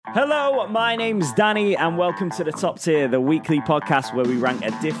Hello, my name's Danny, and welcome to the Top Tier, the weekly podcast where we rank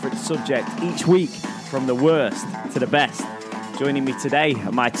a different subject each week from the worst to the best. Joining me today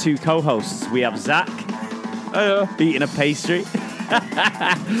are my two co-hosts. We have Zach, eating a pastry,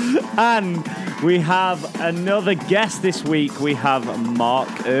 and we have another guest this week. We have Mark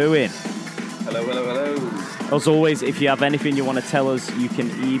Irwin. Hello, hello, hello. As always, if you have anything you want to tell us, you can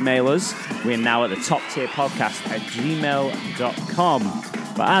email us. We're now at the toptierpodcast@gmail.com.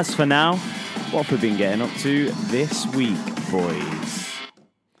 But as for now, what have we been getting up to this week, boys?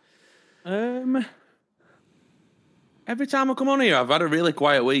 Every time I come on here, I've had a really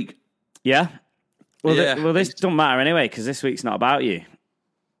quiet week. Yeah? Well, Yeah. This don't matter anyway, because this week's not about you.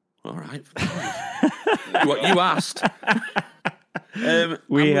 All right. What you asked. I'm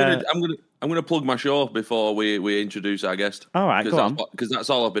gonna plug my show before we introduce our guest. All right, go on. Because that's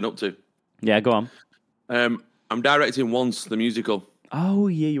all I've been up to. Yeah, go on. I'm directing Once, the musical. Oh,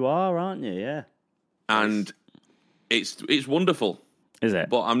 yeah, you are, aren't you? Yeah. And it's wonderful. Is it?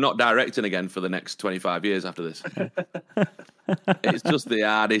 But I'm not directing again for the next 25 years after this. It's just the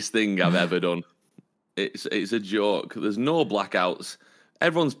hardest thing I've ever done. It's a joke. There's no blackouts.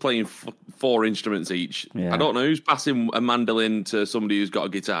 Everyone's playing four instruments each. Yeah. I don't know who's passing a mandolin to somebody who's got a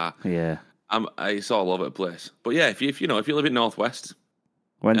guitar. Yeah. It's all over the place. But yeah, if you live in Northwest,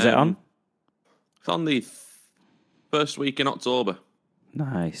 When's it on? It's on the first week in October.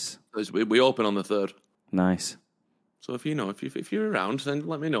 Nice. We open on the 3rd. Nice. So if you're around, then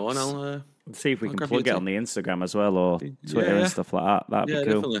let me know and I'll see if we I'll can grab plug you it a on the Instagram as well, or Twitter Yeah. and stuff like that. That'd be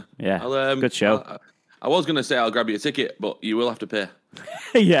cool. Definitely. Yeah, good show. I was going to say I'll grab you a ticket, but you will have to pay.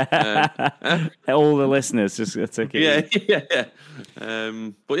 Yeah. All the listeners just a ticket. Yeah.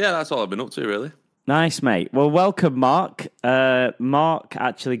 But yeah, that's all I've been up to, really. Nice, mate. Well, welcome, Mark. Mark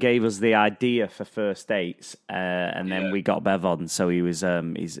actually gave us the idea for first dates, and then we got Bev on, so he was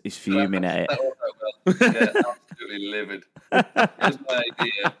he's fuming at it. Yeah, absolutely livid. Here's my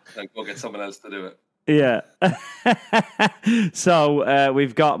idea, and go get someone else to do it. Yeah. So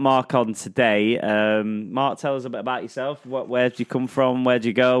we've got Mark on today. Mark, tell us a bit about yourself. Where'd you come from? Where'd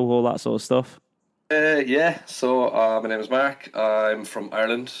you go? All that sort of stuff. So my name is Mark. I'm from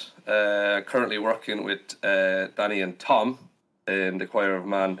Ireland. Currently working with Danny and Tom in the Choir of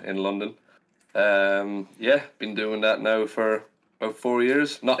Man in London. Been doing that now for about 4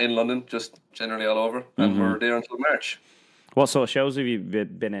 years. Not in London, just generally all over. And we're there until March. What sort of shows have you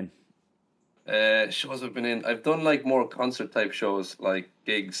been in? Shows I've been in. I've done like more concert type shows, like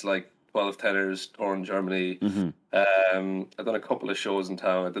gigs, like 12 Tenors, tour in Germany. I've done a couple of shows in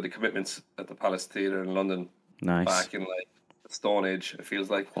town. I did the Commitments at the Palace Theatre in London. Nice. Back in like the Stone Age, it feels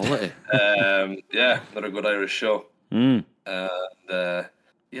like. Quality. Another good Irish show. Mm.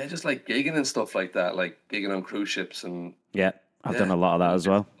 Just like gigging and stuff like that, like gigging on cruise ships and. Yeah, I've done a lot of that as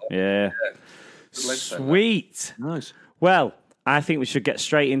well. Yeah. Sweet. Nice. Well, I think we should get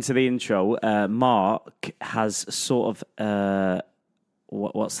straight into the intro. Mark has sort of,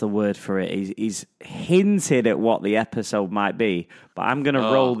 what's the word for it? He's hinted at what the episode might be, but I'm going to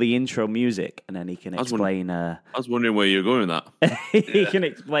roll the intro music and then he can explain. I was wondering where you're going with that. He can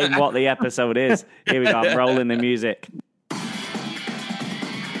explain what the episode is. Here we go. I'm rolling the music.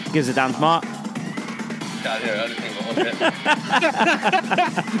 Give us a dance, Mark. Can't hear anything but one bit.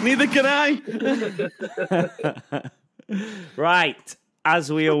 Neither can I. Right,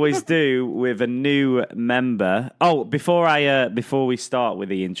 as we always do with a new member. Oh, before we start with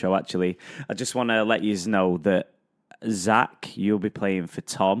the intro, actually, I just want to let you know that Zach, you'll be playing for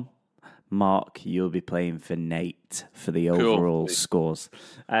Tom. Mark, you'll be playing for Nate for the overall scores.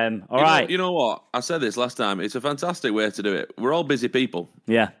 All right. You know what? I said this last time. It's a fantastic way to do it. We're all busy people.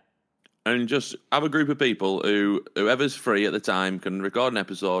 Yeah. And just have a group of people whoever's free at the time can record an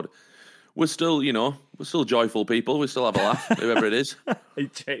episode. We're still joyful people. We still have a laugh, whoever it is.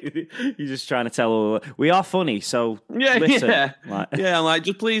 You're just trying to tell we are funny, so listen. Yeah. Like. Yeah, I'm like,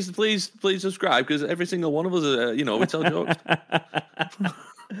 just please subscribe, because every single one of us, we tell jokes.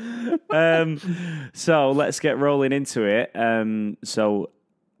 So let's get rolling into it. So,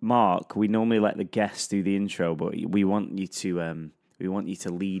 Mark, we normally let the guests do the intro, but we want you to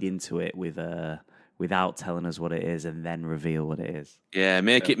lead into it with without telling us what it is and then reveal what it is. Yeah,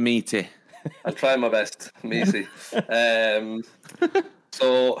 make it meaty. I'll try my best, meaty.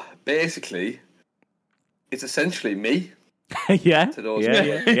 So basically, it's essentially me. Yeah. To those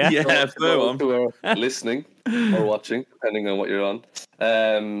Yeah, fair one. who are listening or watching, depending on what you're on.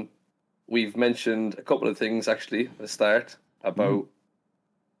 We've mentioned a couple of things actually at the start about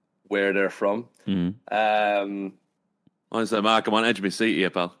where they're from. Honestly, Mark, I'm on edge of my seat here,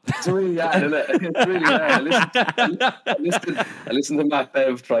 pal. It's really hard, isn't it? It's really hard. I listened to Matt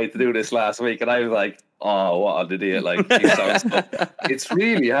Bev try to do this last week, and I was like, "Oh, what an idiot!" Like, it's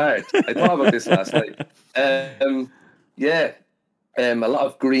really hard. I thought about this last night. A lot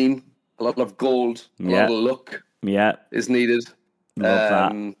of green, a lot of gold, a lot of luck. Yeah, is needed. Love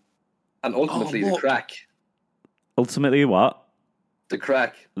that. And ultimately, the crack. Ultimately, what? The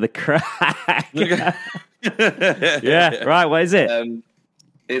crack. The crack. Yeah, right. What is it?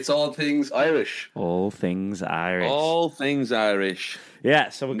 It's all things Irish. All things Irish. All things Irish. Yeah,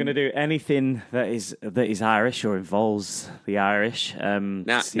 so we're going to do anything that is Irish or involves the Irish.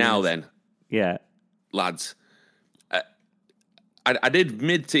 Now then, yeah, lads, I did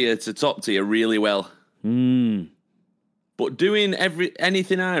mid tier to top tier really well. But doing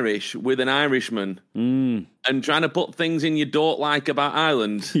anything Irish with an Irishman and trying to put things in you don't like about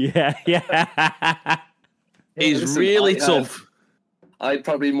Ireland, is really tough. I'd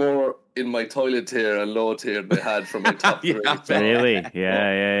probably more in my toilet tier and low tier than I had from my top three. Really?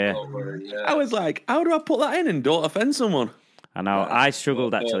 Yeah. I was like, how do I put that in and don't offend someone? I know. I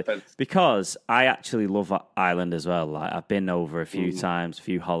struggled actually because I actually love Ireland as well. Like I've been over a few times, a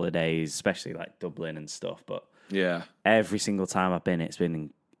few holidays, especially like Dublin and stuff. But every single time I've been, it's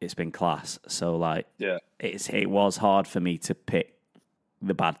been class. So like, it was hard for me to pick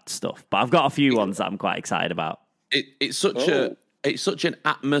the bad stuff. But I've got a few ones that I'm quite excited about. It's such an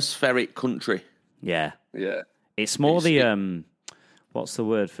atmospheric country. Yeah. Yeah. It's more the what's the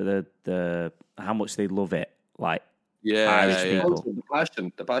word for the how much they love it, like Irish people. The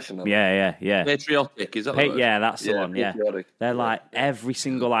passion of it. Yeah. Patriotic, is that the word? Yeah, that's the one. Yeah. Patriotic. They're like every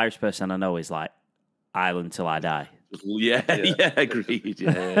single Irish person I know is like Ireland till I die. Yeah, agreed.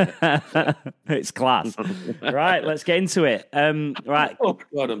 Yeah. It's class. Right, let's get into it. Right, oh,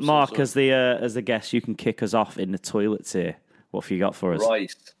 God, I'm Mark, so sorry. as the guest, you can kick us off in the toilets here. What have you got for us?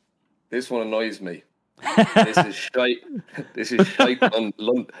 Right. This one annoys me. This is shite. This is shite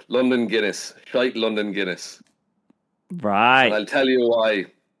London Guinness. Shite London Guinness. Right. And I'll tell you why.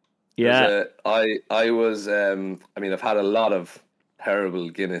 Yeah. I was. I've had a lot of terrible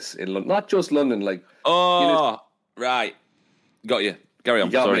Guinness in London. Not just London. Like. Oh, Guinness. right. Got you. Carry on.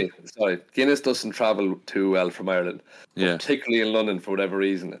 You got Sorry. me. Sorry. Guinness doesn't travel too well from Ireland. Yeah. Particularly in London for whatever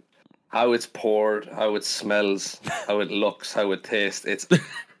reason. How it's poured, how it smells, how it looks, how it tastes.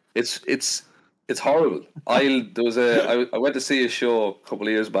 It's horrible. I went to see a show a couple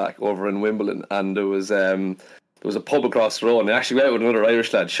of years back over in Wimbledon, and there was a pub across the road, and I actually went out with another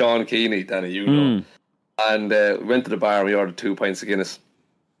Irish lad, Sean Keeney, Danny, you know. And we went to the bar and we ordered 2 pints of Guinness.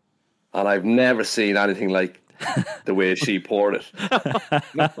 And I've never seen anything like the way she poured it. And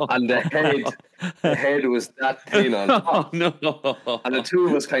the head was that thin on top. Oh, no. And the two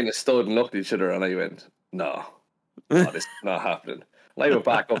of us kind of stood and looked at each other, and I went, no, this is not happening. And I went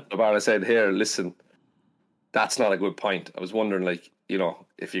back up to the bar and I said, here, listen, that's not a good point. I was wondering, like, you know,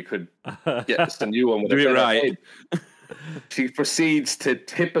 if you could get us a new one with Do a it better right. head. She proceeds to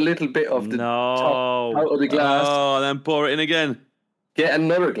tip a little bit of the top out of the glass. Oh, then pour it in again. Get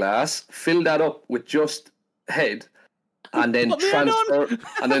another glass, fill that up with just head, and then transfer it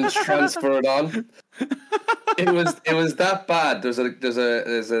on. It was that bad. There's an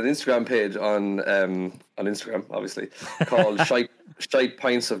Instagram page on Instagram, obviously, called Shite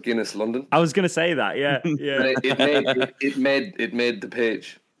Pints of Guinness London. I was going to say that. Yeah. It made the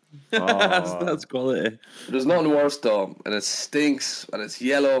page. Oh. That's quality. There's nothing worse though, and it stinks and it's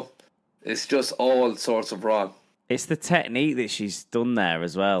yellow. It's just all sorts of wrong. It's the technique that she's done there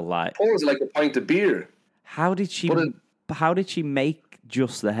as well. Like, Pours like a pint of beer. how did she make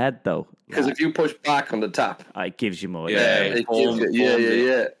just the head though? Because if you push back on the tap, It gives you more. it gives you,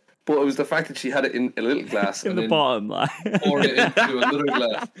 yeah. But it was the fact that she had it in a little glass In and the then bottom, like. poured it into another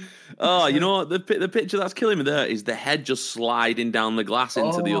glass. Oh, you know what? The picture that's killing me there is the head just sliding down the glass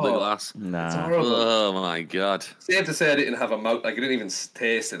into the other glass. Nah. Oh, my God. Safe to say I didn't have a mouth. Like I didn't even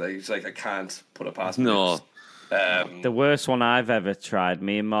taste it. I can't put it past my No. lips. The worst one I've ever tried,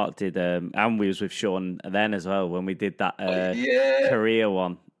 me and Mark did, and we was with Sean then as well, when we did that Korea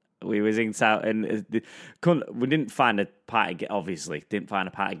one. We was in South, and we didn't find a pint of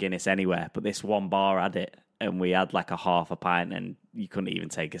Guinness anywhere, but this one bar had it, and we had like a half a pint, and you couldn't even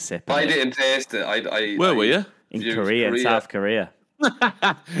take a sip of I it. didn't taste it. Where were you? In Korea, South Korea.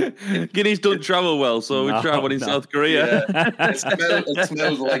 Guineas don't travel well, so we tried one in South Korea. Yeah. It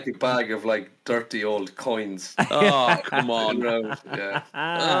smelled like a bag of like dirty old coins. Oh, come on. Yeah.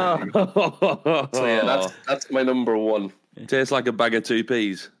 Oh. So yeah, that's my number one. Tastes like a bag of 2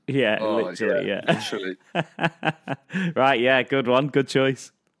 peas. Yeah, literally, yeah. Literally. Right, yeah, good one, good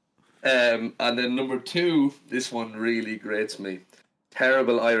choice. And then number 2, this one really grates me.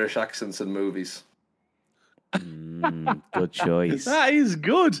 Terrible Irish accents in movies. Good choice. That is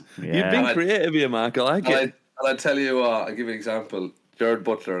good. Yeah. You've been creative here, Mark. I like it. And I tell you what, I'll give you an example. Jared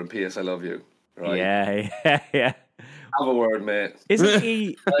Butler in P.S. I Love You. Right? Yeah. Have a word, mate. Isn't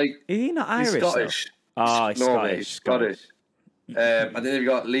he? Like, Is he not Irish? he's Scottish. Though? Oh, he's No, Scottish. mate, he's Scottish. And then you've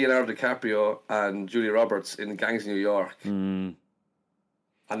got Leonardo DiCaprio and Julia Roberts in Gangs of New York. And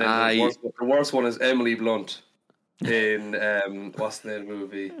then the worst one is Emily Blunt in what's the name of the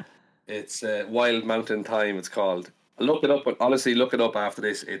movie? It's Wild Mountain Thyme. It's called. Look it up. Honestly, look it up after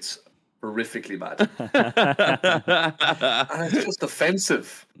this. It's horrifically bad, and it's just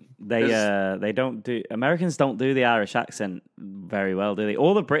offensive. They don't do Americans don't do the Irish accent very well, do they?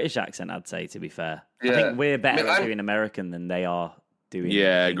 Or the British accent, I'd say. To be fair, I think we're better at doing American than they are doing.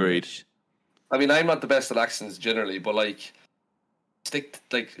 Yeah, English. agreed. I mean, I'm not the best at accents generally, but like,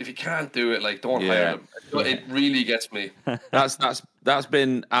 if you can't do it, like, don't hire them. It really gets me. That's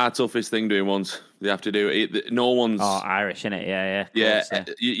been our toughest thing doing once. They have to do it. No one's Irish, innit? Yeah. Yeah,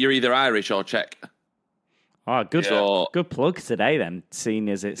 you're either Irish or Czech. Oh, good. So, good plug today then. Seeing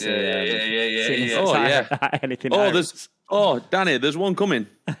as it's anything. Irish. Danny, there's one coming.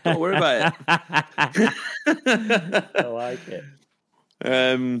 Don't worry about it. I like it.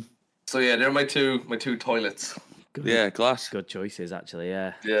 So yeah, they're my two toilets. Good. Yeah, class. Good choices, actually.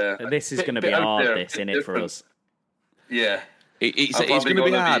 Yeah. Yeah. This is going to be hard, innit, for us? Yeah. It's going to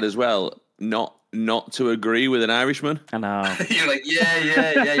be hard as well. Not to agree with an Irishman. I know. You're like,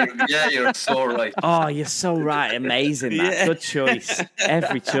 you're so right. Oh, you're so right. Amazing. That. Good choice.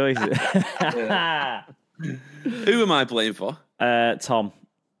 Every choice. Who am I playing for? Tom.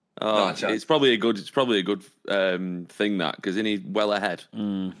 Oh, it's probably a good thing that, because isn't he well ahead?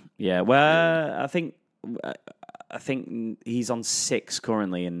 Yeah. Well, I think he's on 6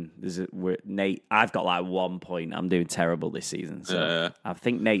 currently, and Nate. I've got like 1 point. I'm doing terrible this season, so I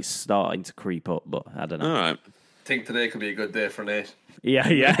think Nate's starting to creep up, but I don't know. All right. I think today could be a good day for Nate. Yeah.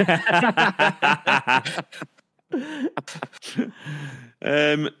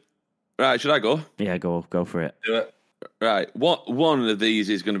 Right, should I go? Yeah, go for it. Do it. Right, one of these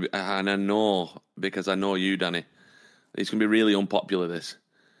is going to be, and I know because I know you, Danny. It's going to be really unpopular. This.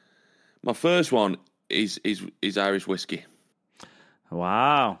 My first one is Irish whiskey.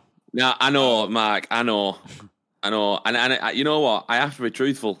 Wow. Now I know, Mark. I know, and you know what? I have to be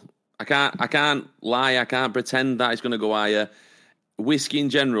truthful. I can't lie. I can't pretend that it's going to go higher. Whiskey in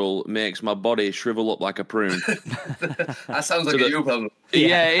general makes my body shrivel up like a prune. That sounds like a you problem.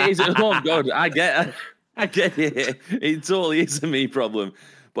 Yeah, it is. Oh God, I get it. It totally is a me problem.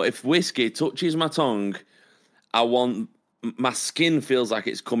 But if whiskey touches my tongue, my skin feels like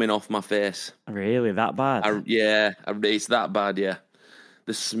it's coming off my face. Really, that bad? It's that bad. Yeah,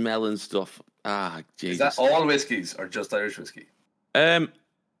 the smell and stuff. Jesus. Is that all whiskies or just Irish whiskey? Oh,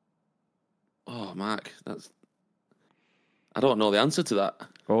 Mark, I don't know the answer to that.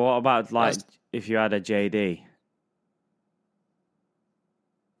 Well, what about if you had a JD?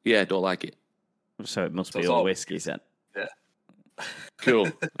 Yeah, don't like it. So it must be all whiskies then. Yeah.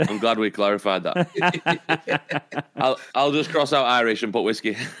 Cool. I'm glad we clarified that. I'll just cross out Irish and put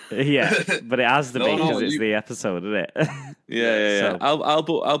whiskey. Yeah, but it has to be because it's the episode, isn't it? Yeah. So,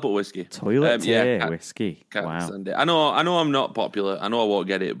 I'll put whiskey. Toilet whiskey. Wow. I know I'm not popular. I know I won't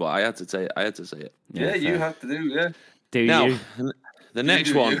get it, but I had to say it. Yeah, you have to do. Yeah. Do now, you? The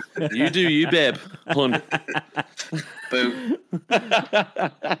next one, you do you, babe. Hun. Boo.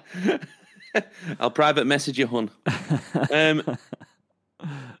 I'll private message you, hun.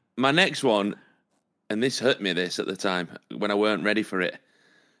 My next one, and this hurt me at the time when I weren't ready for it,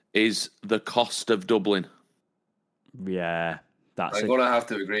 is the cost of Dublin. Yeah, I'm gonna have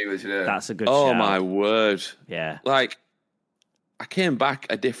to agree with you there. That's a good. Oh shout. my word! Yeah, like I came back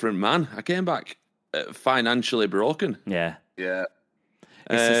a different man. I came back financially broken. Yeah.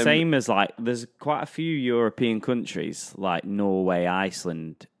 It's the same as there's quite a few European countries like Norway,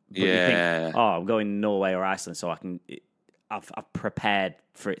 Iceland. But you think, I'm going to Norway or Iceland, so I've prepared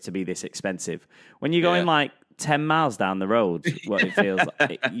for it to be this expensive. When you're going 10 miles down the road, what it feels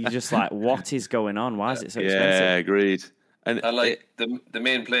like, you're just like, what is going on? Why is it so expensive? Yeah, agreed. And the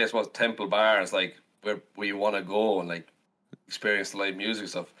main place was Temple Bar. It's like where you want to go and experience the live music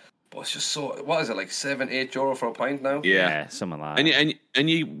stuff. But it's just so. What is it, like €7-8 for a pint now? Yeah, something like that. And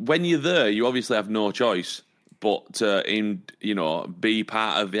you when you're there, you obviously have no choice but to be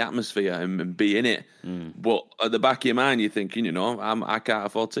part of the atmosphere and be in it. But at the back of your mind, you're thinking, I can't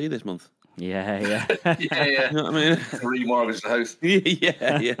afford tea this month. Yeah. Yeah. You know what I mean? Remortgage the house.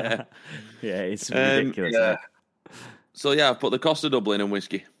 Yeah, it's ridiculous. Yeah. So I've put the cost of Dublin and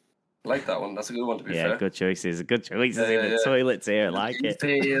whiskey. Like that one. That's a good one, to be Yeah, fair. good choices. Good choices Yeah, in the yeah. toilets here. I like it.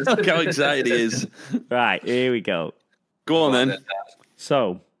 Look how excited he is. Right, here we go. Go on, then. Dad.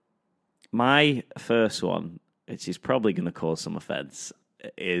 So, my first one, which is probably going to cause some offence,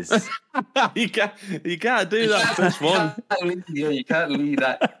 is you can't do that first one. You can't lead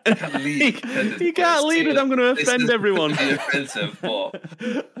that. You can't lead. You can't lead it. I'm going to offend everyone. Offensive, but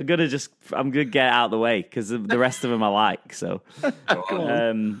I'm gonna get it out of the way because the rest of them I like. So,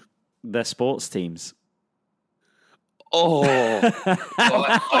 they're sports teams. Oh,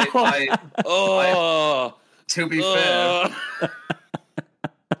 oh. To be fair,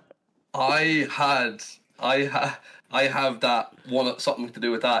 I have that one something to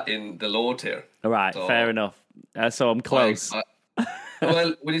do with that in the low tier. All right, So- fair enough. So I'm close.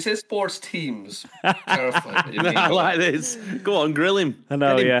 Well, when you say sports teams, clarify what you mean. I like this. Go on, grill him. I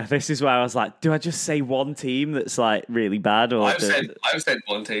know, Get him. yeah. This is why I was like, do I just say one team that's like really bad, or I've said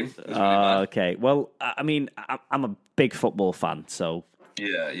one team. It's really bad. okay? Well, I mean, I'm a big football fan, so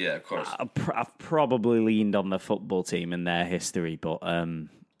Yeah, of course. I've probably leaned on the football team in their history, but Yeah.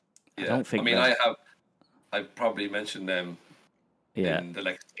 don't think I mean, that- I've probably mentioned them yeah, in the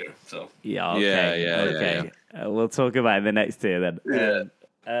next year. So yeah, okay, Yeah, okay. We'll talk about it in the next tier then. Yeah.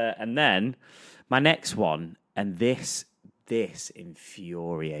 And then my next one, and this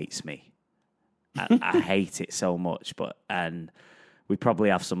infuriates me. I hate it so much, and we probably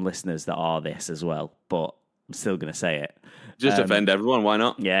have some listeners that are this as well, but I'm still going to say it. Just offend everyone. Why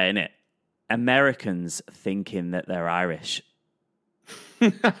not? Yeah, innit? Americans thinking that they're Irish.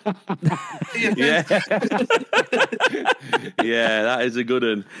 Yeah. Yeah, that is a good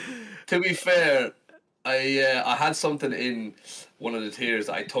one. To be fair, I had something in one of the tiers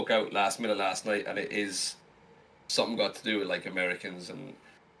that I took out last minute last night, and it is something got to do with like Americans and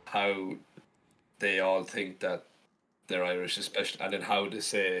how they all think that they're Irish, especially, and then how they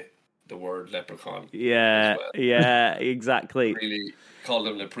say the word leprechaun. Yeah, as well. yeah, exactly. Really call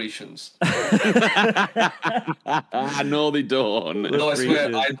them leprechauns. I know they don't. No, I swear,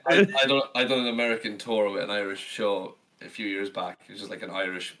 Leprechauns. I done an American tour with an Irish show a few years back. It was just like an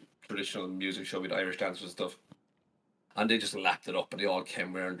Irish traditional music show with Irish dancers and stuff. And they just lapped it up, and they all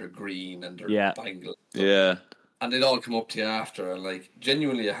came wearing their green and their Yeah. bangles. Yeah. And they'd all come up to you after, and like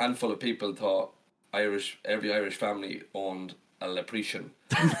genuinely, a handful of people thought every Irish family owned a leprechaun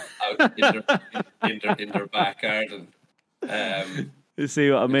out in their back garden. You see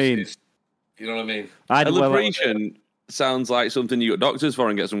what I mean? You know what I mean? I A leprechaun sounds like something you got doctors for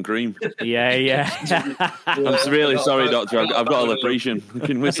and get some cream. Yeah, yeah. I'm really sorry, doctor. I've got a leprechaun.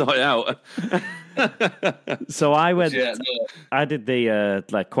 Can we sort it out? So I went. Yeah, no. I did the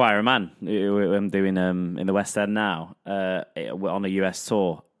like Choir of Man. I'm doing in the West End now on a US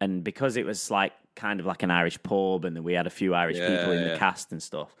tour, and because it was like kind of like an Irish pub, and then we had a few Irish people in the cast and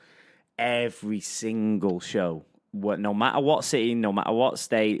stuff. Every single show, no matter what city, no matter what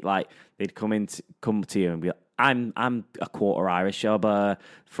state, like they'd come to you and be like, I'm a quarter Irish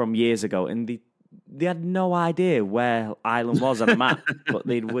from years ago, and they had no idea where Ireland was on the map, but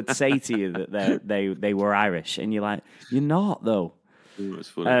they would say to you that they were Irish, and you're like, you're not though. It's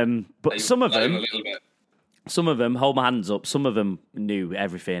funny. But some of A them, little bit. hold my hands up. Some of them knew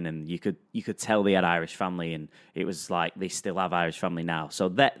everything, and you could tell they had Irish family, and it was like they still have Irish family now. So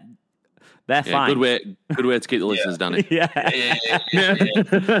they're Yeah, fine. good way to keep the listeners, Danny. Yeah. Yeah.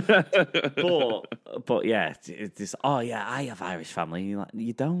 But yeah, it's just, oh yeah, I have Irish family. You're like,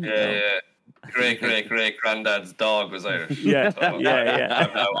 you don't. though. Yeah. Great granddad's dog was Irish. Yeah, So, yeah.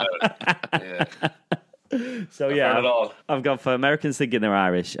 yeah. So heard it yeah, all. I've got for Americans thinking they're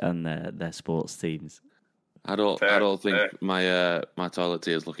Irish and their sports teams. I don't Fair. think my toilet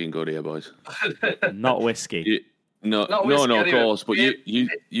tea is looking good here, boys. Not whiskey. No, Not no, whiskey of anyway. course. But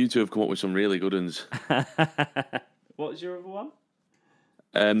you two have come up with some really good ones. What was your other one?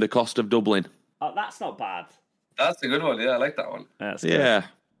 The cost of Dublin. Oh, that's not bad. That's a good one. Yeah, I like that one. That's good. Yeah,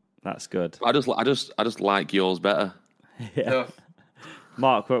 That's good. I just like yours better. Yeah.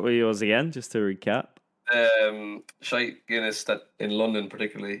 Mark, what were yours again? Just to recap. Shite Guinness that in London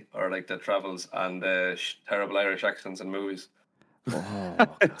particularly, or like that travels, and terrible Irish accents in movies.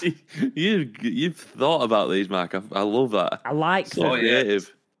 You've thought about these, Mark. I love that. I like So them,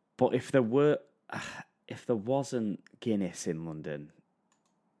 creative. but if there wasn't Guinness in London,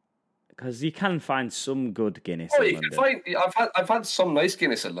 because you can find some good Guinness Oh, in you London. can find. I've had some nice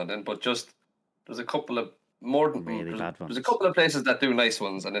Guinness in London, but just there's a couple of Really bad There's a ones. couple of places that do nice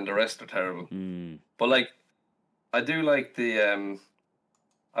ones, and then the rest are terrible. But like, I do like the.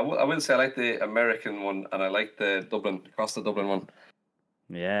 I will say I like the American one, and I like the Costa Dublin one.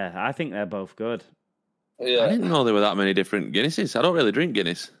 Yeah, I think they're both good. I Yeah, didn't know there were that many different Guinnesses. I don't really drink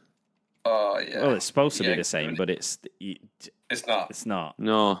Guinness. Oh yeah. Well, it's supposed to be Yeah, the same, but It's not. it's not.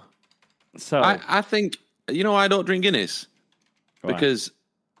 No, So I think I don't drink Guinness Why? because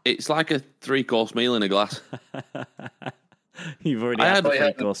it's like a 3-course meal in a glass. You've already I had had- the Oh,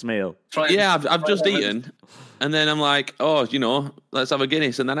 yeah. 3-course meal. Yeah, I've just eaten, and then I'm like, let's have a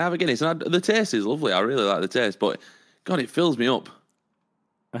Guinness, and then I have a Guinness, and the taste is lovely. I really like the taste, but God, it fills me up.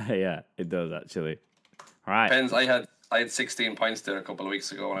 Yeah, it does actually. All right. Depends. I had 16 pints there a couple of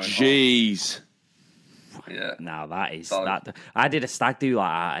weeks ago when I went Jeez. home. Yeah. Now that is Solid. that. I did a stag do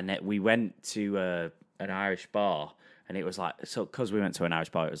like that, and we went to an Irish bar, and it was like because we went to an Irish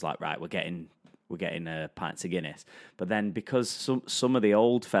bar, it was like right, we're getting pints of Guinness, but then because some of the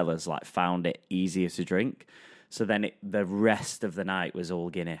old fellas like found it easier to drink, so then the rest of the night was all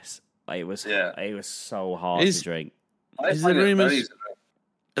Guinness. Like, it was so hard to drink. I Is find the it rumours- very easy to drink.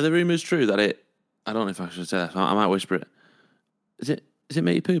 Are the rumours true that it? I don't know if I should say that. I might whisper it. Is it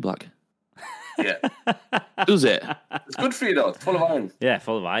make you poo black? Yeah. Does it? It's good for you though. It's full of iron. Yeah,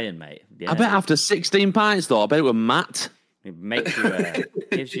 full of iron, mate. Yeah. I bet after 16 pints, though, I bet it were matte. It makes you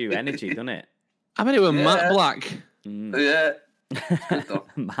gives you energy, doesn't it? I bet it were Yeah. matte black. Yeah. It's good though.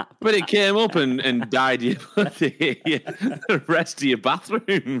 Matt. But it came up and dyed the rest of your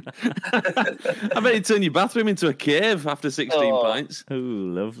bathroom. I bet it turned your bathroom into a cave after 16 Oh. pints.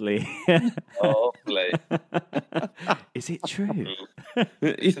 Ooh, lovely. Oh, play. Is it true?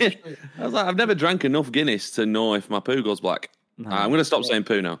 Yeah. I was like, I've never drank enough Guinness to know if my poo goes black. I'm going to stop saying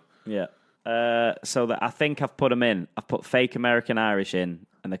poo now. Yeah. So that I think I've put them in. I've put fake American Irish in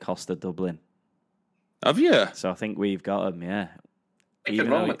and the Costa Dublin. Have you? So I think we've got them. Yeah. We Even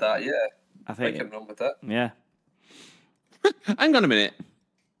can run though- with that, yeah. I We think. can run with that. Yeah. Hang on a minute.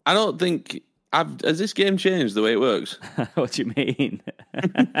 I don't think... Has this game changed the way it works? What do you mean?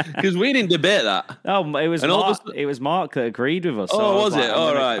 Because we didn't debate that. Oh, it was And all of a Mark. It was Mark that agreed with us. Oh, so I was like, it? I'm All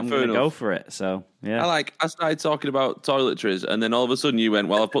gonna- right, I'm fair going to go enough. for it. So yeah. I started talking about toiletries, and then all of a sudden you went,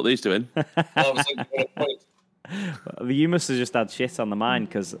 well, I've put these two in. All of a sudden, you want a point. You must have just had shit on the mind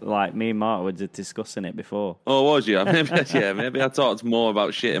because, like, me and Mark were just discussing it before. Oh, was you? Maybe I talked more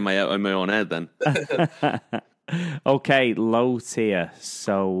about shit in my own head then. Okay, low tier.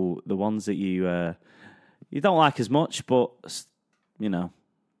 So the ones that you don't like as much, but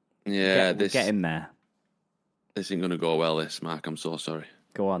Yeah, get in there. this ain't going to go well, this, Mark. I'm so sorry.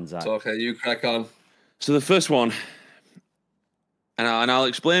 Go on, Zach. It's okay, you crack on. So the first one, and I'll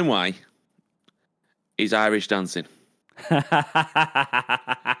explain why, is Irish dancing.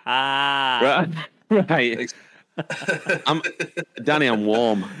 Right. Danny, I'm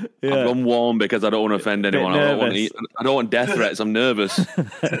warm. Yeah. I'm warm because I don't want to offend anyone. nervous. I don't want death threats. I'm nervous.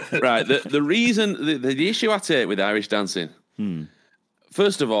 Right. The reason, the issue I take with Irish dancing,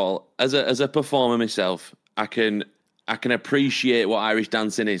 first of all, as a performer myself, I can appreciate what Irish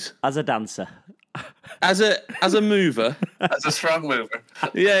dancing is. As a dancer. As a mover, As a strong mover.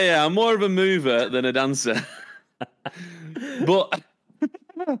 yeah, I'm more of a mover than a dancer. But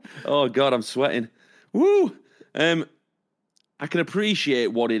oh god, I'm sweating. Woo! I can appreciate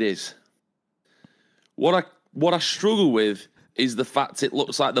what it is. What I struggle with is the fact it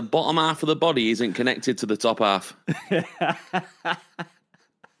looks like the bottom half of the body isn't connected to the top half.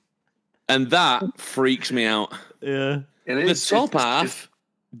 And that freaks me out. Yeah. It The is. top half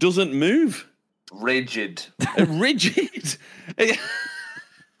doesn't move. Rigid. Rigid.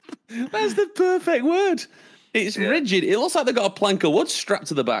 That's the perfect word. It's rigid. It looks like they've got a plank of wood strapped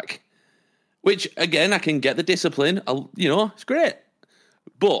to the back. Which, again, I can get the discipline. It's great.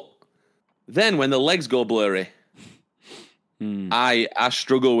 But then when the legs go blurry, I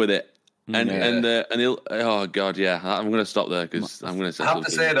struggle with it. Oh god, yeah. I'm going to stop there because I'm going to say I have to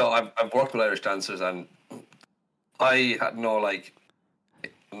something. say though, I've worked with Irish dancers and I had no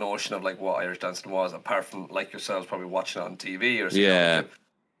notion of what Irish dancing was, apart from yourselves probably watching it on TV or something. Yeah.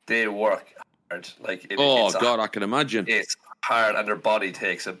 They work hard. Oh god, I can imagine. It's hard and their body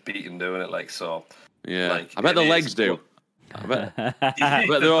takes a beating doing it. So Yeah, I bet the it legs is do. I bet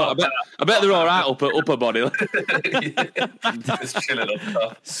they're all. I bet they're all right upper body. Just chilling up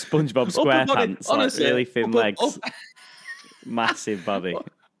top. SpongeBob Upper body, SquarePants, honestly, really thin upper- legs, massive body.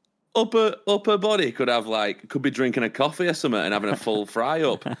 Upper body could be drinking a coffee or something and having a full fry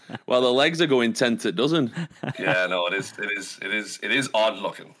up, while the legs are going 10 to dozen. Yeah, no, it is odd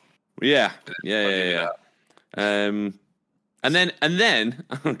looking. Yeah. And then,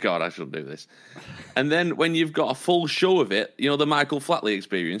 oh god, I shouldn't do this. And then when you've got a full show of it, the Michael Flatley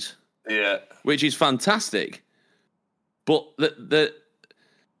experience, Yeah. which is fantastic, but the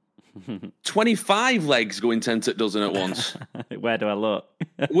 25 legs going 10 to dozen at once. Where do I look?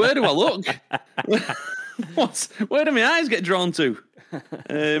 Where do I look? Where do my eyes get drawn to?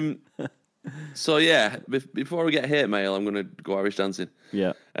 So yeah, before we get hate mail, I'm going to go Irish dancing.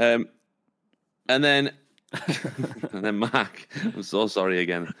 Yeah. And then Mark, I'm so sorry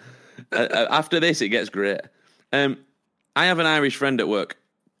again. After this, it gets great. I have an Irish friend at work.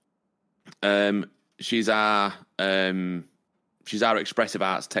 She's our expressive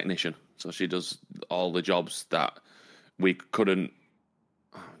arts technician. So she does all the jobs that we couldn't.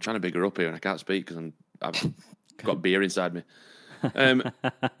 I'm trying to big her up here, and I can't speak because I've got beer inside me.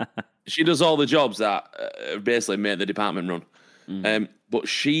 She does all the jobs that basically make the department run. But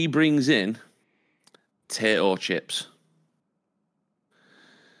she brings in potato chips.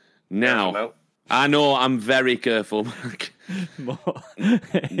 Now, I know I'm very careful, Mark.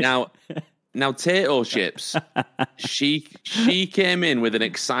 Now, potato chips. She came in with an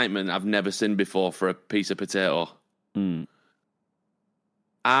excitement I've never seen before for a piece of potato. How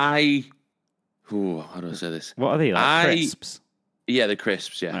do I say this? What are they, like crisps? Yeah, the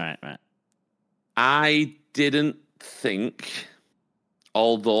crisps, yeah. Right. I didn't think,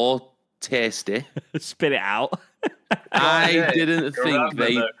 although tasty, spit it out. I didn't think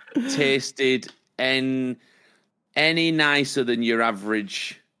they tasted any nicer than your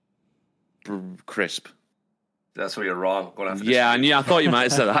average crisp. That's where you're wrong. Yeah, I thought you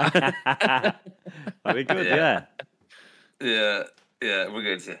might have said that. That'd be good, yeah. Yeah, we're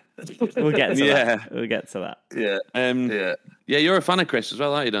good. Yeah. We'll get to that. We'll get to that. Yeah. Yeah, you're a fan of crisps as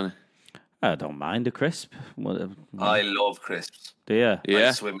well, aren't you, Danny? I don't mind a crisp. I love crisps. Do you? Yeah.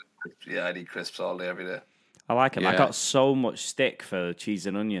 I swim with crisps. Yeah, I'd eat crisps all day, every day. I like them. I Yeah. got so much stick for cheese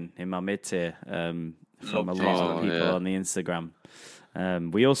and onion in my mid-tier from a lot of people on the Instagram.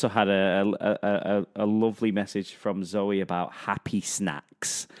 We also had a lovely message from Zoe about Happy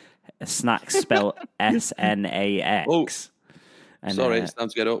Snacks. Snacks spelled SNAX. Oh, and, sorry, it's time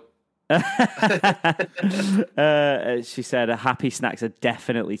to get up. She said, "Happy Snacks are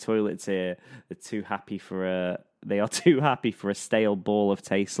definitely toilets here. They are too happy for a stale ball of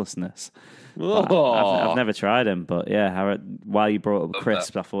tastelessness." I've never tried them, but yeah, while you brought up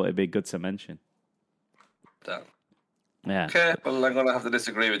crisps, I thought it'd be good to mention. Damn. Yeah. Okay, well, I'm going to have to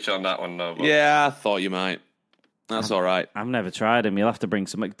disagree with you on that one now. But... Yeah, I thought you might. That's all right. I've never tried them. You'll have to bring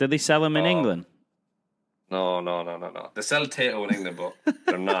some. Do they sell them in England? No. They sell tato in England, but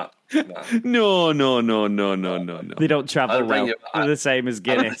they're not. No. They don't travel well. They're the same as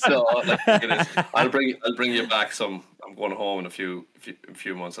Guinness. I'll bring you back some. I'm going home in a few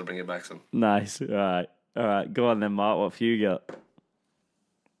months. I'll bring you back some. Nice. All right. Go on then, Mark. What have you got?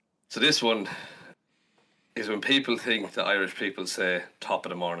 So this one is when people think that Irish people say "top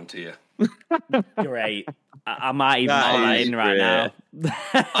of the morning" to you. Great. I might even put that in right now.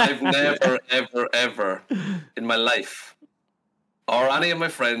 I've never, ever in my life, or any of my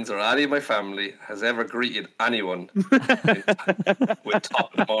friends or any of my family has ever greeted anyone with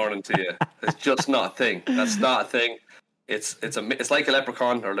 "top of the morning" to you. It's just not a thing. That's not a thing. It's like a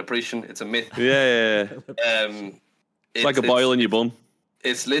leprechaun or leprechaun. It's a myth. Yeah. It's like a boil in your bum.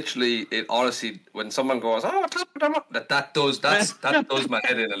 It's literally, honestly, when someone goes, "Oh, top of the morning," that does my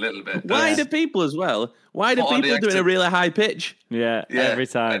head in a little bit. Why do people as well? Why do people do it in a really high pitch? Yeah, every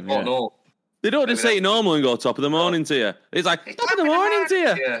time. I don't know. They don't just say it normal and go "top of the morning" to you. It's like "top of the morning" to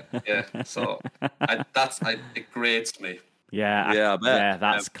you. Yeah. So it grates me. Yeah, I bet. Yeah,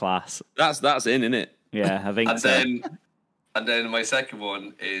 that's class. That's in, isn't it? Yeah, I think so. And then my second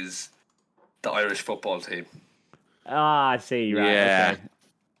one is the Irish football team. I see. Right. Yeah. Okay.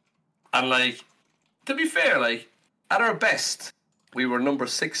 And to be fair, at our best, we were number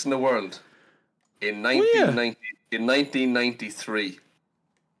 6 in the world in 1993.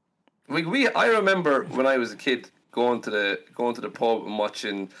 I remember when I was a kid going to the pub and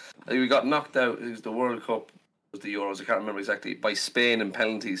watching. We got knocked out. It was the World Cup, it was the Euros. I can't remember exactly, by Spain in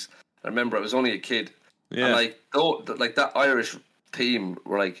penalties. I remember I was only a kid. Yeah. And that Irish team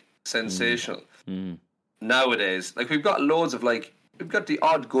were sensational. Nowadays, we've got loads of we've got the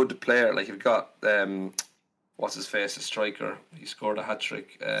odd good player. You've got what's his face, a striker. He scored a hat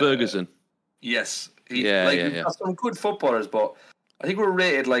trick. Ferguson. Yes. We've got some good footballers, but I think we're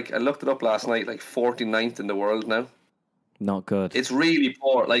rated I looked it up last night, 49th in the world now. Not good. It's really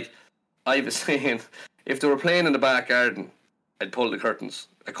poor. I was saying, if they were playing in the back garden, I'd pull the curtains.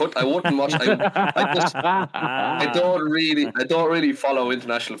 I wouldn't watch. I don't really follow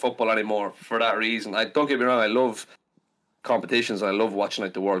international football anymore for that reason. Don't get me wrong. I love competitions. I love watching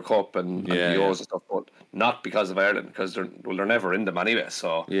the World Cup and the Euros and stuff, but not because of Ireland, because they're never in them anyway.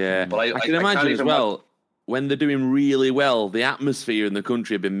 So yeah, but I can imagine as well when they're doing really well, the atmosphere in the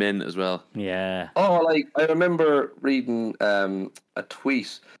country have been mint as well. Yeah. Oh, I remember reading a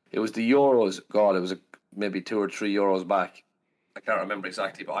tweet. It was the Euros. God, it was maybe 2 or 3 Euros back. I can't remember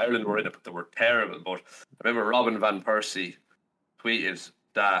exactly, but Ireland were in it, but they were terrible. But I remember Robin Van Persie tweeted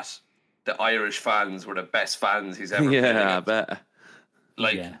that the Irish fans were the best fans he's ever been Yeah, I against. bet.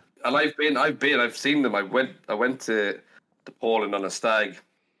 Like, Yeah. and I've seen them. I went to Poland on a stag.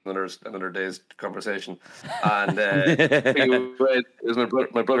 Another day's conversation, and it was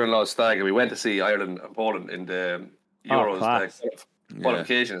my brother-in-law's stag, and we went to see Ireland and Poland in the Euros class.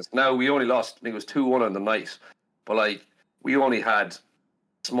 qualifications. Now we only lost, I think it was 2-1 on the night, but like we only had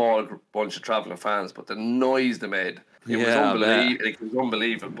small bunch of travelling fans, but the noise they made, it was unbelievable. It was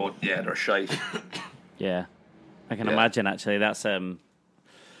unbelievable, but yeah, they're shite. Yeah, I can imagine. Actually, that's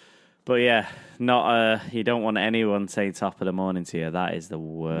But yeah, not you don't want anyone saying top of the morning to you. That is the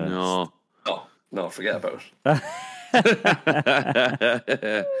worst. No, forget about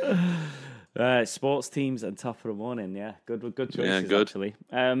it. Sports teams and top of the morning. Yeah, good choices. Yeah, good. Actually.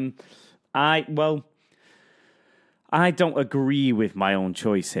 I don't agree with my own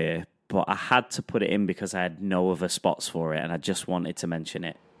choice here, but I had to put it in because I had no other spots for it, and I just wanted to mention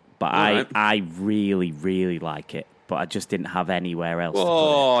it. But I really, really like it. But I just didn't have anywhere else.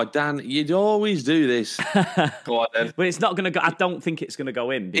 Oh, Dan, you'd always do this. Go on then. But it's not going to go. I don't think it's going to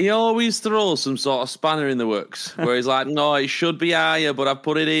go in. He always throws some sort of spanner in the works where he's like, no, it should be higher, but I've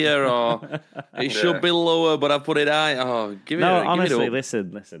put it here, or it should be lower, but I've put it higher. Oh, honestly,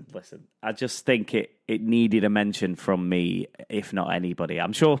 listen. I just think it needed a mention from me, if not anybody.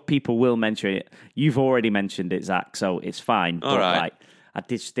 I'm sure people will mention it. You've already mentioned it, Zach, so it's fine. All right. I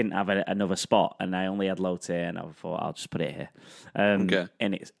just didn't have another spot, and I only had low tier, and I thought I'll just put it here. And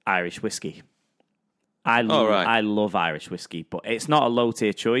it's Irish whiskey. I love Irish whiskey, but it's not a low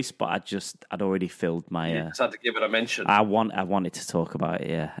tier choice. But I'd already filled my. You just had to give it a mention. I wanted to talk about it.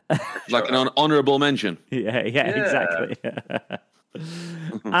 Yeah, like an honourable mention. Yeah, exactly.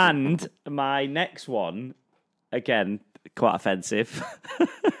 And my next one, again, quite offensive.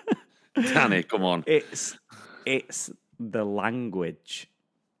 Danny, come on. It's the language.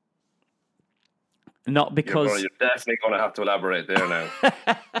 Not because... You're definitely going to have to elaborate there now.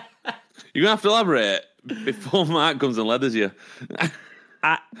 You're going to have to elaborate before Mark comes and leathers you.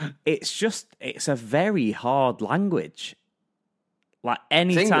 It's a very hard language. Like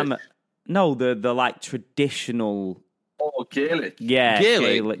anytime... No, the like traditional... Oh, Gaelic. Yeah,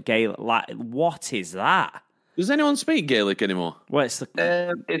 Gaelic. Like, what is that? Does anyone speak Gaelic anymore? Well, it's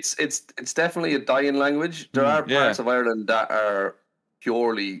definitely a dying language. There are parts of Ireland that are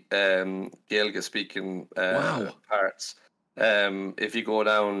purely Gaelic speaking parts. If you go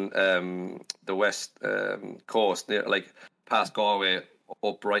down the west coast, near like past Galway,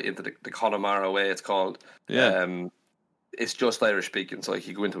 up right into the Connemara way, it's called. Yeah. It's just Irish speaking. So like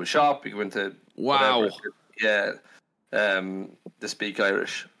you go into a shop, you go into whatever. They speak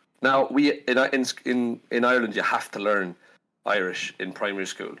Irish. Now we in Ireland you have to learn Irish in primary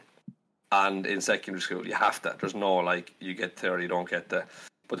school and in secondary school you have to. There's no like you get there or you don't get there.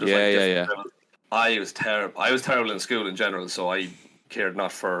 But there's levels. I was terrible in school in general, so I cared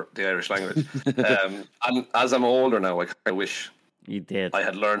not for the Irish language. And as I'm older now, I wish you did. I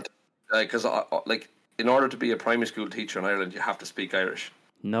had learned because like in order to be a primary school teacher in Ireland, you have to speak Irish.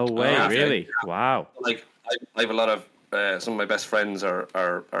 No way, really? Wow. Like I have a lot of some of my best friends are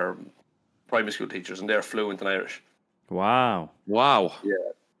primary school teachers, and they're fluent in Irish. Wow. Yeah,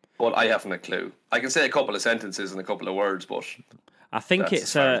 but I haven't a clue. I can say a couple of sentences and a couple of words, but I think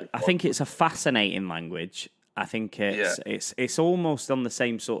it's a fascinating language. I think it's almost on the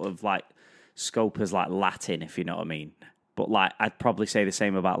same sort of like scope as like Latin, if you know what I mean. But like I'd probably say the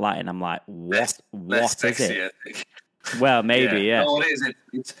same about Latin. I'm like, what is it? Well, maybe, yeah. No, it is.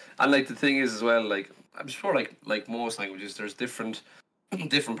 It's and like the thing is as well, like I'm sure like most languages, there's different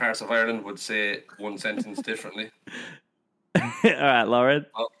parts of Ireland would say one sentence differently. All right, Lauren.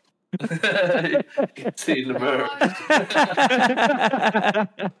 See the bird.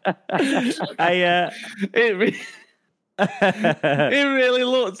 It really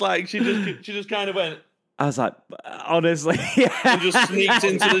looks like she just kind of went. I was like, honestly, and just sneaked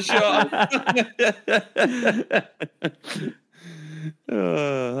into the shot.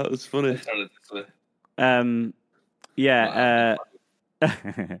 Oh, that was funny.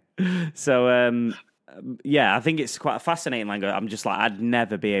 So, I think it's quite a fascinating language. I'm just like, I'd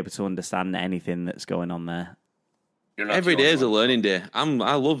never be able to understand anything that's going on there. Every day is a learning day. I'm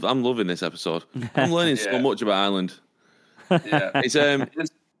loving this episode. I'm learning so much about Ireland. Yeah,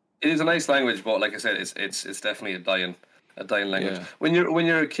 it is a nice language, but like I said, it's definitely a dying language. Yeah. When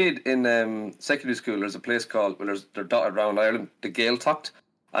you're a kid in secondary school, there's a place called they're dotted around Ireland, the Gaeltacht,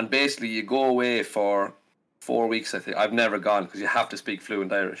 and basically you go away for 4 weeks. I think I've never gone because you have to speak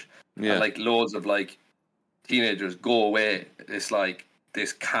fluent Irish. Yeah, and like loads of like teenagers go away. It's like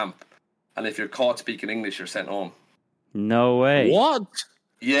this camp, and if you're caught speaking English, you're sent home. No way. What?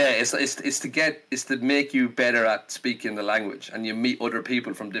 Yeah, it's to make you better at speaking the language, and you meet other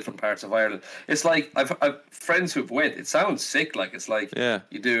people from different parts of Ireland. It's like I've friends who've went. It sounds sick. Like it's like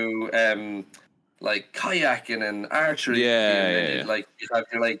you do like kayaking and archery. Yeah. Like you have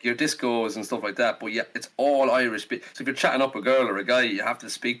your discos and stuff like that. But yeah, it's all Irish. So if you're chatting up a girl or a guy, you have to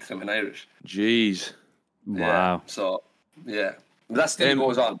speak to them in Irish. Jeez. Wow. Yeah, so yeah, that still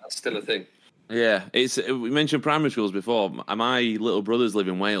goes on. That's still a thing. Yeah, we mentioned primary schools before. My little brothers live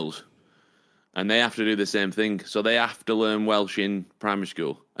in Wales, and they have to do the same thing. So they have to learn Welsh in primary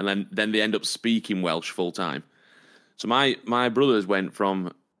school, and then they end up speaking Welsh full time. So my brothers went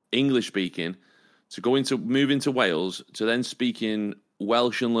from English speaking to move into Wales to then speaking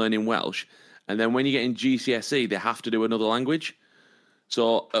Welsh and learning Welsh, and then when you get in GCSE, they have to do another language.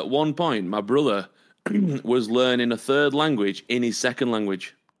 So at one point, my brother was learning a third language in his second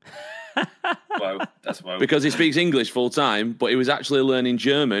language. Wow, that's wow. Because he speaks English full time, but he was actually learning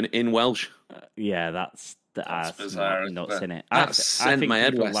German in Welsh. Yeah, that's bizarre, nuts in it. That sent my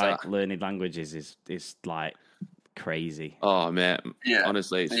head west. Like learning languages is like crazy. Oh mate, Yeah.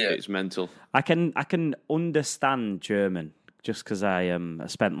 honestly, it's mental. I can understand German just because I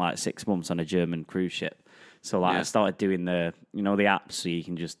spent like 6 months on a German cruise ship. So like I started doing the apps so you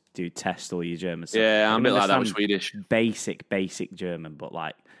can just do test all your German stuff. Yeah, I'm a bit like that with understand Swedish. Basic German, but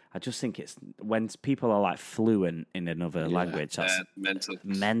like I just think it's when people are like fluent in another language, that's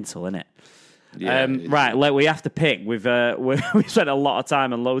mental, isn't it? Yeah, right, we have to pick. We've spent a lot of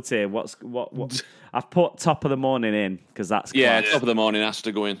time on low tier. What? I've put top of the morning in because that's class. Top of the morning has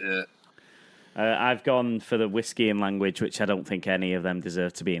to go in. Yeah. I've gone for the whiskey and language, which I don't think any of them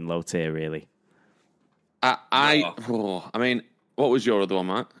deserve to be in low tier, really. I mean, what was your other one,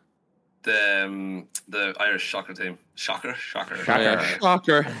 Matt? The Irish soccer team. Shocker. Shocker. Irish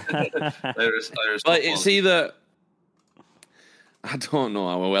Like, it's either... I don't know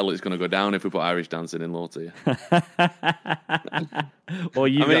how well it's going to go down if we put Irish dancing in low tier. Or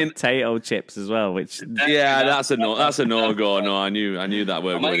you got potato chips as well, which... Yeah, that's a no-go. No, I knew that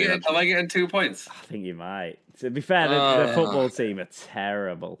word. Am I getting 2 points? I think you might. To be fair, the football team are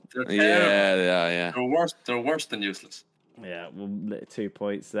terrible. They're terrible. Yeah. They're worse than useless. Yeah, well, 2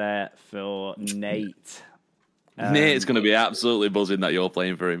 points there for Nate. Nate's going to be absolutely buzzing that you're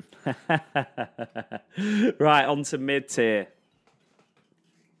playing for him. Right, on to mid-tier.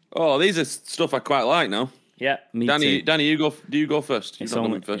 Oh, these are stuff I quite like now. Yeah, me Danny, too. Do you go first? It's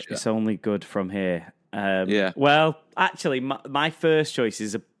only good from here. Yeah. Well, actually, my first choice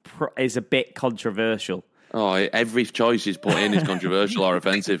is a bit controversial. Oh, every choice he's put in is controversial or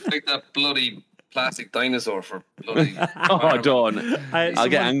offensive. Like that bloody plastic dinosaur for bloody... Don't. I'll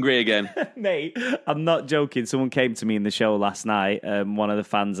get angry again. Mate, I'm not joking. Someone came to me in the show last night, one of the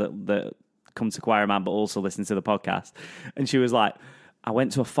fans that come to Choir Man but also listen to the podcast, and she was like, I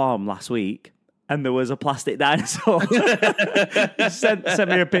went to a farm last week and there was a plastic dinosaur. sent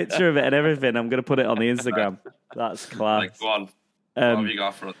me a picture of it and everything. I'm going to put it on the Instagram. That's class. Like, go on. What have you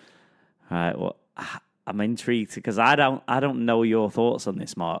got for it? All right, well, I'm intrigued because I don't know your thoughts on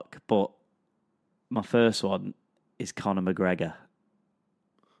this, Mark, but my first one is Conor McGregor.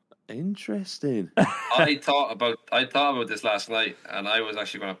 Interesting. I thought about this last night, and I was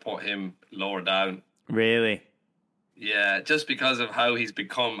actually going to put him lower down. Really? Yeah, just because of how he's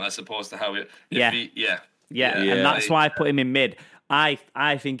become, as opposed to how Yeah, and that's why I put him in mid. I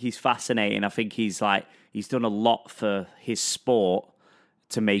think he's fascinating. I think he's done a lot for his sport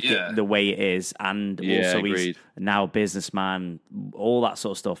to make it the way it is, and also he's now a businessman, all that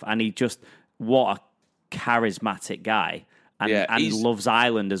sort of stuff. And he just what a charismatic guy, and loves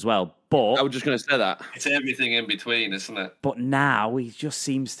Ireland as well. But I was just going to say that it's everything in between, isn't it? But now he just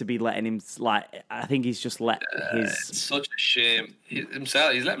seems to be letting him I think he's just let his. It's such a shame. He's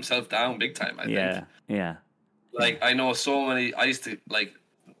let himself down big time. I think. Yeah. Like I know so many. I used to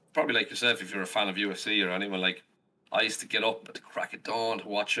probably like yourself if you're a fan of UFC or anyone. Like I used to get up at the crack of dawn to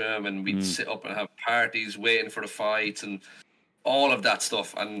watch him, and we'd sit up and have parties waiting for the fights and all of that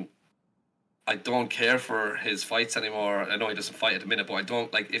stuff. And I don't care for his fights anymore. I know he doesn't fight at the minute, but I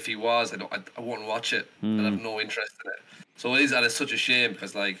don't if he was, I wouldn't watch it. I have no interest in it. So it's such a shame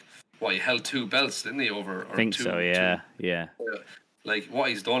because he held 2 belts, didn't he? I think so. Yeah. Like what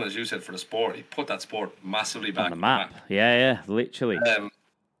he's done, as you said, for the sport, he put that sport massively back on the map. Yeah, literally.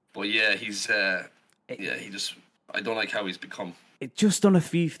 But yeah, he's he just I don't like how he's become. It's just done a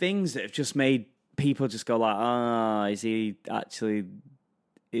few things that have just made people just go like, is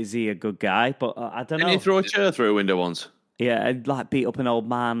he a good guy? But I don't know. Didn't he throw a chair through a window once? Yeah, and like beat up an old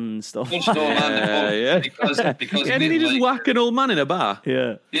man and stuff. Punched an old man in the pub Yeah. because Yeah, did he just whack an old man in a bar?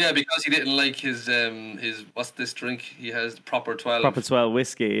 Yeah. Yeah, because he didn't like his what's this drink he has, proper 12 Proper 12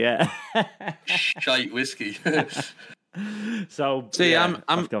 whiskey, yeah. shite whiskey. So See, yeah, I'm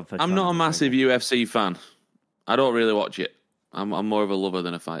I've gone for not a Conor massive UFC fan. I don't really watch it. I'm more of a lover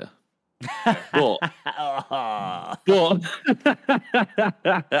than a fighter. But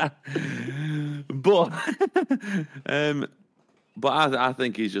but I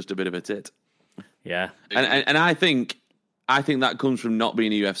think he's just a bit of a tit. Yeah. And I think that comes from not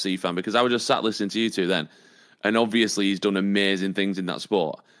being a UFC fan, because I was just sat listening to you two then, and obviously he's done amazing things in that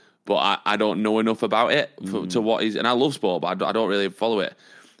sport, but I don't know enough about it to what he's, and I love sport, but I don't really follow it.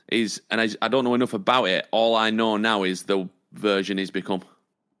 I don't know enough about it. All I know now is the version he's become.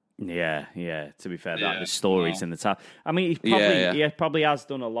 Yeah. To be fair, the stories in the top. I mean, he probably has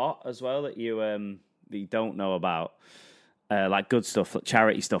done a lot as well that you don't know about, like good stuff, like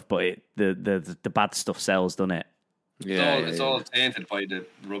charity stuff. But the bad stuff sells, doesn't it? It's all tainted by the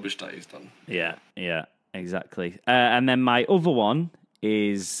rubbish that he's done. Yeah, exactly. And then my other one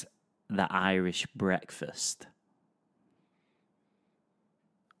is the Irish breakfast.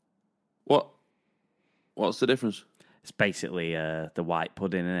 What's the difference? It's basically the white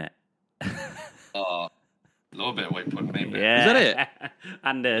pudding, isn't it? A little bit of white pudding, maybe. Yeah. Is that it?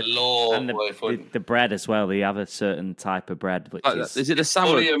 and white pudding. the bread as well. They have a certain type of bread, which Is it a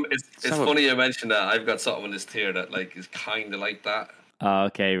sour? It's funny you mentioned that. I've got something in this tier that like is kind of like that. Oh,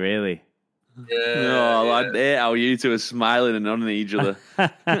 okay, really? Yeah. I hate how you two are smiling and nodding at each other.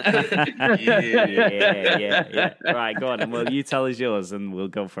 Yeah. Right, go on. And well, you tell us yours, and we'll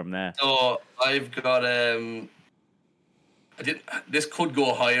go from there. So I've got this could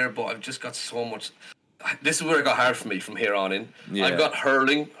go higher, but I've just got so much. This is where it got hard for me from here on in. Yeah. I've got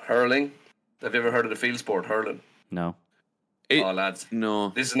hurling. Have you ever heard of the field sport hurling? No. Oh, lads. No.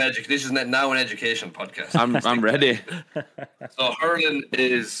 This is now an education podcast. I'm ready. So hurling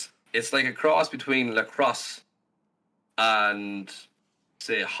it's like a cross between lacrosse and,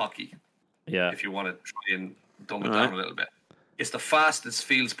 say, hockey. Yeah. If you want to try and dumb it down a little bit. It's the fastest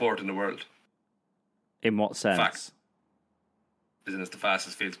field sport in the world. In what sense? Fact. Isn't it the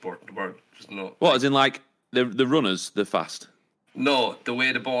fastest field sport in the world? Just no. What, as in like the runners, the fast? No, the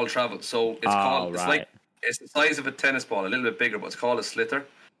way the ball travels. So it's called. Right. It's the size of a tennis ball, a little bit bigger, but it's called a sliotar,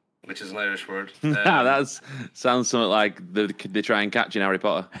 which is an Irish word. That sounds something like they try and catch in Harry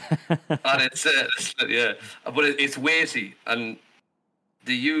Potter. And it's but it's weighty, and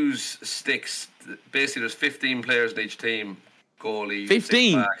they use sticks. Basically, there's 15 players in each team. Goalie,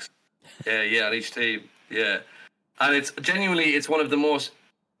 15. Yeah, on each team. Yeah, and it's genuinely one of the most.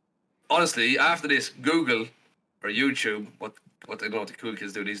 Honestly, after this, Google or YouTube, what I don't know what the cool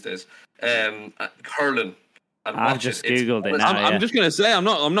kids do these days, hurling. I've just Googled it now. I'm just going to say, I'm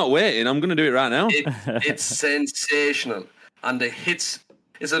not waiting. I'm going to do it right now. It's sensational. And the hits,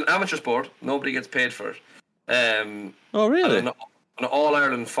 it's an amateur sport. Nobody gets paid for it. Oh, really? On an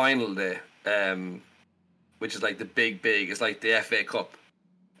All-Ireland final day, which is like the big, it's like the FA Cup,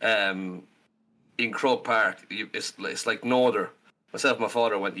 in Croke Park. It's like no other. Myself and my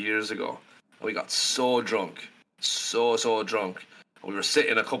father went years ago, and we got so drunk. So drunk. We were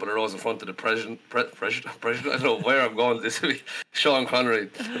sitting a couple of rows in front of the president. I don't know where I'm going this week. Sean Connery,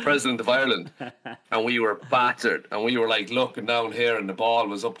 the president of Ireland, and we were battered. And we were like looking down here, and the ball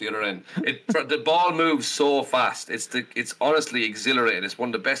was up the other end. The ball moves so fast. It's honestly exhilarating. It's one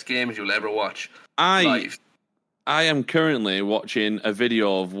of the best games you'll ever watch live. I am currently watching a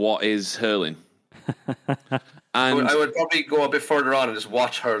video of what is hurling, and I would probably go a bit further on and just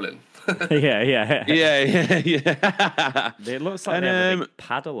watch hurling. Yeah. It looks like they have a big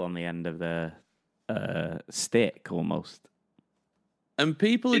paddle on the end of the stick, almost. And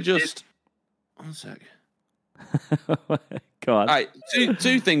people are just... One sec. Go on. All right,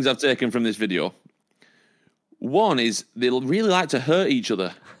 two things I've taken from this video. One is they really like to hurt each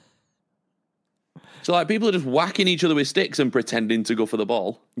other. So, like, people are just whacking each other with sticks and pretending to go for the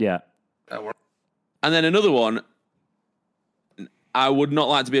ball. Yeah. And then another one, I would not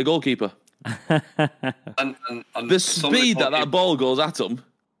like to be a goalkeeper. and the speed that ball goes at them,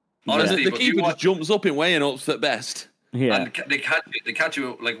 honestly, the keeper just jumps up in weighing ups at best. Yeah, and they catch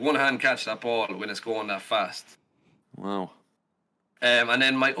you like one hand catch that ball when it's going that fast. Wow. And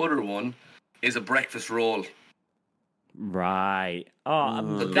then my other one is a breakfast roll. Right.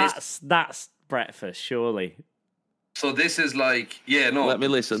 Oh, that's breakfast, surely. So this is like, no. Let me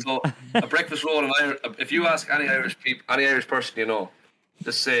listen. So a breakfast roll, if you ask any Irish person you know,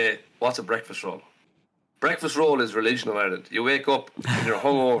 just say, what's a breakfast roll? Breakfast roll is religion in Ireland. You wake up and you're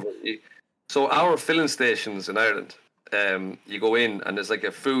hungover. So our filling stations in Ireland, you go in and there's like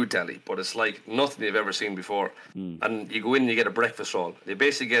a food deli, but it's like nothing you've ever seen before. And you go in and you get a breakfast roll. You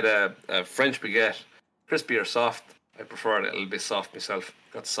basically get a French baguette, crispy or soft. I prefer it a little bit soft myself.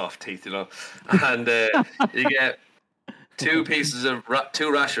 Got soft teeth, you know. And you get two pieces of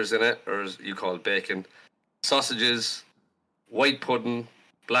two rashers in it, or as you call it, bacon, sausages, white pudding,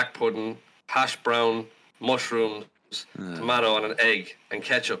 black pudding, hash brown, mushrooms, tomato, and an egg and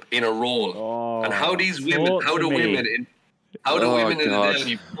ketchup in a roll. Oh, and how these women, how the women in the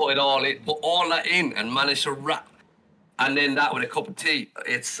deli put all that in and manage to wrap, and then that with a cup of tea.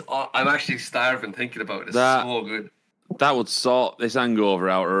 I'm actually starving thinking about it. It's so good. That would sort this hangover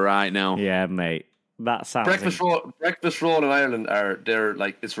out right now. Yeah, mate. That sounds Breakfast roll in Ireland they're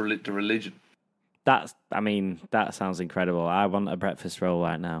like it's the religion. that sounds incredible. I want a breakfast roll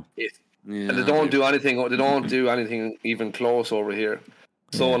right now. And they don't do anything. They don't do anything even close over here.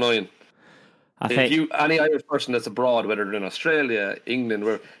 So annoying. Any Irish person that's abroad, whether they're in Australia, England,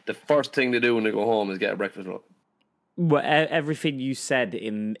 where the first thing they do when they go home is get a breakfast roll. Well, everything you said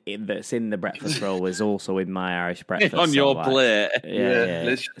that's in the breakfast roll is also in my Irish breakfast. On your plate.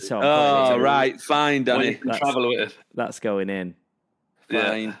 Yeah. So right, fine, Danny. Travel with it. That's going in.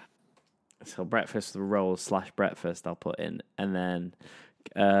 Fine. Yeah. So breakfast roll / breakfast I'll put in. And then,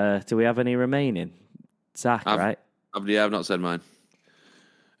 do we have any remaining? Zach, right? I've not said mine.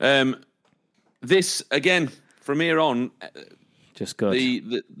 This, again, from here on... Just good.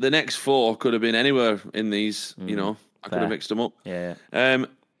 The next four could have been anywhere in these, you know. I could have mixed them up. Yeah.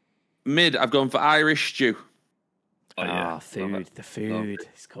 Mid, I've gone for Irish stew. Oh, yeah. Food. The food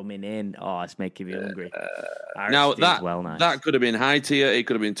is coming in. Oh, it's making me hungry. Now, nice. that could have been high tier. It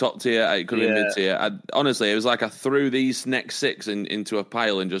could have been top tier. It could have been mid tier. Honestly, it was like I threw these next six into a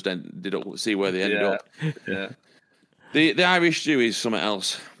pile and just ended up see where they ended up. Yeah. The Irish stew is something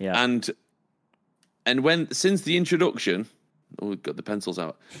else. Yeah. And since the introduction... Oh, we've got the pencils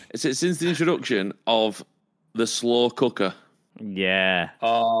out. Since the introduction of the slow cooker. Yeah.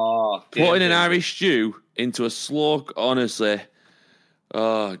 Oh, putting an Irish stew into a slow... Honestly.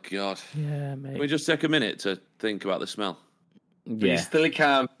 Oh, God. Yeah, mate. Can we just take a minute to think about the smell? But you still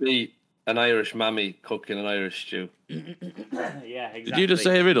can't beat an Irish mammy cooking an Irish stew. Yeah, exactly. Did you just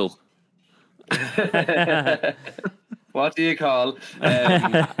say a riddle? What do you call?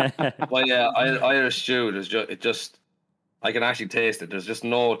 Well, yeah, Irish stew. I can actually taste it. There's just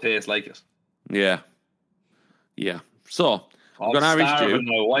no taste like it. Yeah. So I've got Irish stew.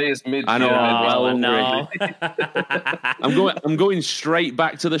 Now. Why is mid? I know. No. I'm going straight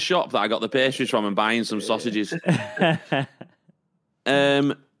back to the shop that I got the pastries from and buying some sausages.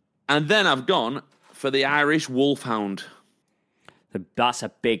 And then I've gone for the Irish Wolfhound. That's a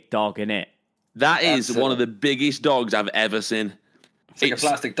big dog, isn't it? That is one of the biggest dogs I've ever seen. It's like a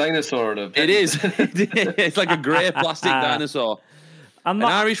plastic dinosaur. It is. It's like a grey plastic dinosaur. An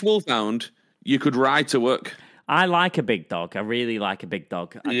Irish Wolfhound you could ride to work. I like a big dog. I really like a big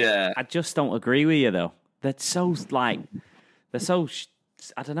dog. I just don't agree with you, though. They're so, I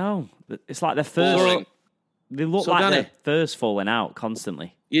don't know. It's like their fur's... They look like Danny, their fur's falling out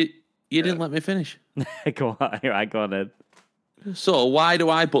constantly. You didn't let me finish. Go on, right, go on then. So why do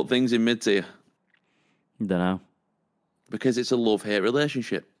I put things in mid-tier? Don't know. Because it's a love-hate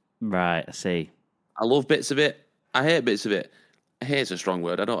relationship. Right, I see. I love bits of it. I hate bits of it. Hate's a strong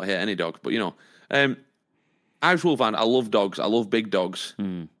word. I don't hate any dog. But, Irish Wolfhound, I love dogs. I love big dogs.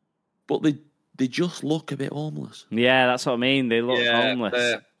 But they just look a bit homeless. Yeah, that's what I mean. They look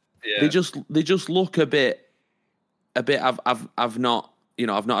homeless. They just look a bit. I've not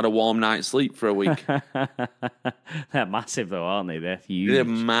had a warm night's sleep for a week. They're massive though, aren't they? They're huge. They're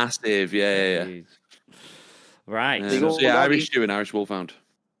massive. Yeah. Huge. Right. Irish stew and Irish Wolfhound.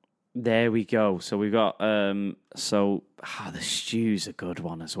 There we go. So we've got the stew's a good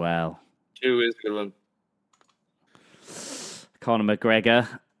one as well. Stew is a good one. Conor McGregor,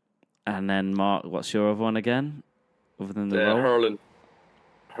 and then Mark. What's your other one again? Other than the roll?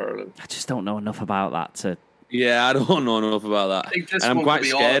 Hurling. I just don't know enough about that to. Yeah, I don't know enough about that. And I'm quite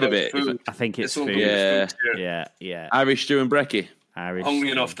scared of it. I think it's food. Yeah. Irish stew and brekkie. Irish. I'm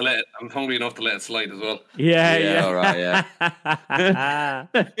hungry enough to let it slide as well. Yeah. All right.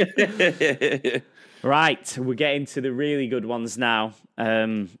 Yeah. Right, we're getting to the really good ones now.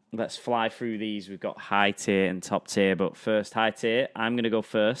 Let's fly through these. We've got high tier and top tier, but first high tier. I'm going to go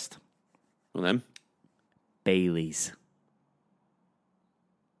first. Well then, Baileys.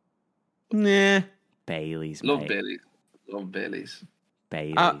 Nah. Baileys, Love mate. Baileys. Love Baileys.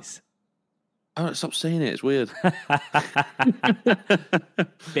 Baileys. I don't stop saying it. It's weird.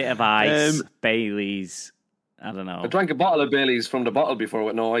 Bit of ice. Baileys. I don't know. I drank a bottle of Baileys from the bottle before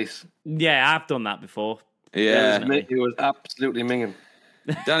with no ice. Yeah, I've done that before. Yeah. It was absolutely minging.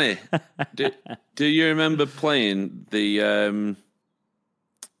 Danny, do you remember playing the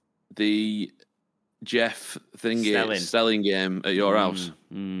Jeff selling game at your house?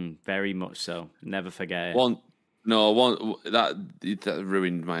 Very much so. Never forget it. One that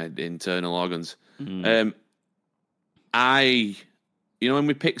ruined my internal organs. You know when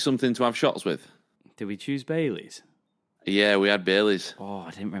we picked something to have shots with? Did we choose Bailey's? Yeah, we had Bailey's. Oh,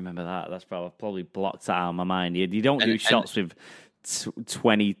 I didn't remember that. That's probably blocked that out of my mind. You don't do shots with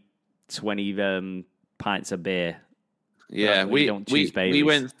 20 pints of beer. Yeah, we don't choose Bailey's. We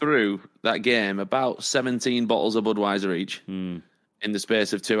went through that game about 17 bottles of Budweiser each in the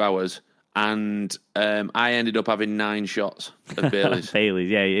space of 2 hours, and I ended up having 9 shots of Bailey's.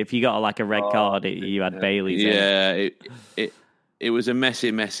 Bailey's, yeah. If you got like a red card, you had Bailey's. Yeah, it was a messy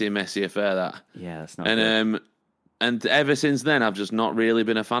affair, that. Yeah, that's not good. And ever since then, I've just not really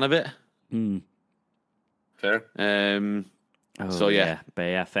been a fan of it. Fair. So yeah. But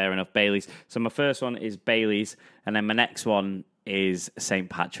yeah, fair enough. Bailey's. So my first one is Bailey's, and then my next one is St.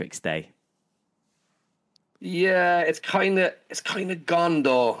 Patrick's Day. Yeah, it's kind of gone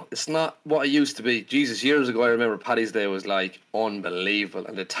though. It's not what it used to be. Jesus, years ago, I remember Paddy's Day was like unbelievable,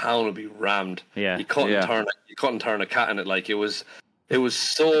 and the town would be rammed. Yeah, you couldn't turn a cat in it. Like it was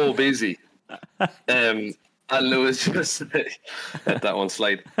so busy. And it was just let that one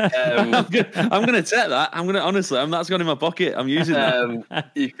slide. I'm gonna take that. Honestly, that's gone in my pocket. I'm using that.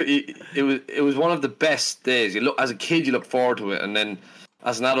 It was one of the best days. As a kid, you look forward to it, and then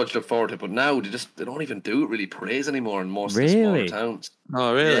as an adult, you look forward to it. But now they don't even do it really parades anymore in most of the smaller towns.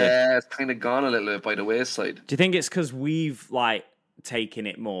 Oh, really? Yeah, it's kind of gone a little bit by the wayside. Do you think it's because we've like taken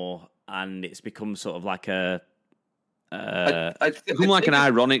it more, and it's become sort of like a it's become like an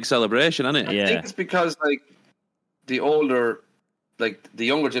ironic celebration, isn't it? I think it's because like the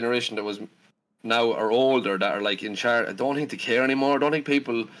younger generation that was now are older, that are like in charge. I don't think they care anymore. I don't think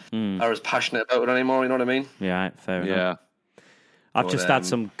people are as passionate about it anymore. You know what I mean? Yeah, fair enough. Yeah. I've just had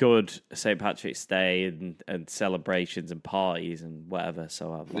some good St. Patrick's Day and celebrations and parties and whatever.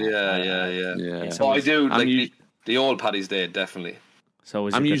 So I've yeah. So I do like the old Paddy's Day, definitely. So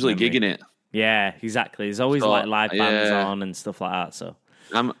I'm usually gigging it. Yeah, exactly. There's always like live bands on and stuff like that. So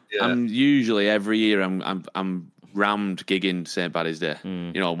I'm usually every year I'm rammed gigging St. Paddy's Day.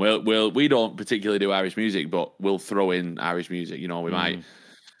 You know, we don't particularly do Irish music, but we'll throw in Irish music. You know, we might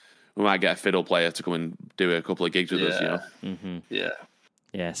get a fiddle player to come and do a couple of gigs with us. You know,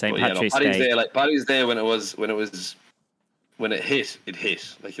 yeah. St. Patrick's Day. Like Paddy's Day when it hit.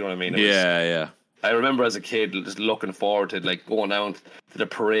 Like, you know what I mean? Yeah. I remember as a kid just looking forward to like going out to the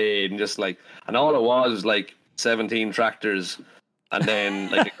parade and just like, and all it was like 17 tractors. And then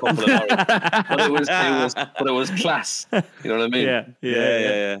like a couple of hours, but it was class. You know what I mean?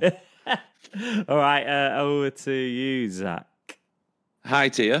 Yeah. All right, over to you, Zach. Hi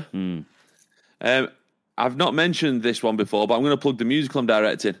to you. I've not mentioned this one before, but I'm going to plug the musical I'm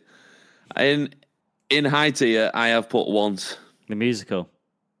directing. In High Tier, I have put Once. The musical.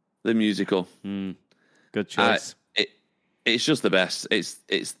 Good choice. It's just the best. It's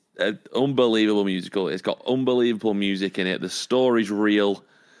an unbelievable musical. It's got unbelievable music in it. The story's real.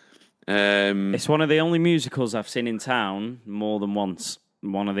 It's one of the only musicals I've seen in town more than once.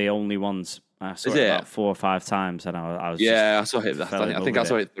 One of the only ones. I saw it about 4 or 5 times, and I was I saw it. I think I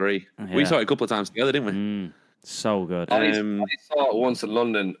saw it 3. Yeah. We saw it a couple of times together, didn't we? So good. I saw it once in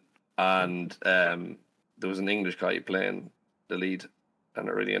London, and there was an English guy playing the lead. And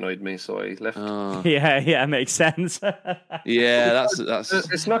it really annoyed me, so I left. Yeah, makes sense. Yeah, that's.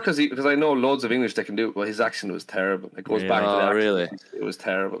 It's not because I know loads of English that can do it, but his accent was terrible. It goes back to that. Really? It was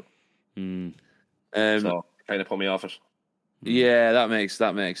terrible. So it kind of put me off it. Yeah, that makes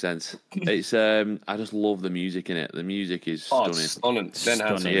sense. It's I just love the music in it. The music is stunning.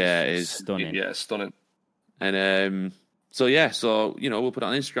 Stunning. Yeah, it is stunning. Yeah, stunning. And so you know, we'll put it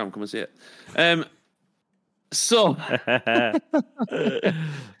on Instagram. Come and see it. So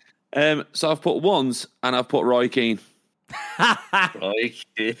I've put Once and I've put Roy Keane. Roy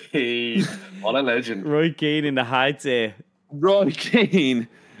Keane, what a legend! Roy Keane in the High Tier. Roy Keane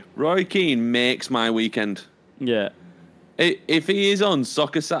makes my weekend. Yeah. If he is on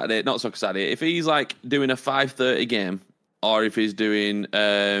Soccer Saturday, if he's like doing a 5:30 game, or if he's doing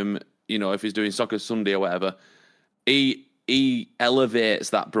if he's doing Soccer Sunday or whatever, he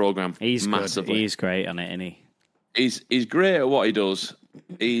elevates that program. He's massively. Good. He's great on it, isn't he? He's great at what he does.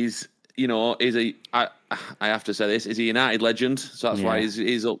 I have to say this, is a United legend, so that's why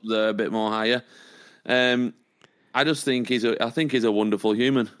he's up there a bit more higher. I just think he's a wonderful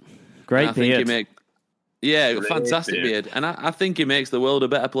human. Great beard. Yeah, Great fantastic beard. And I think he makes the world a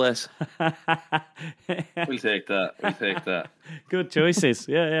better place. We'll take that. We'll take that. Good choices.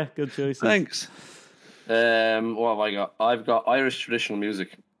 Yeah, good choices. Thanks. What have I got? I've got Irish traditional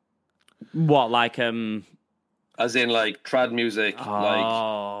music, What, like as in like trad music.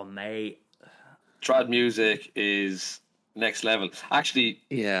 Oh, mate. Trad music is next level. Actually,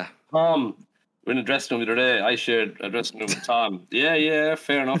 Yeah. Tom, we're in a dressing room the other day. I shared a dressing room with Tom. Yeah,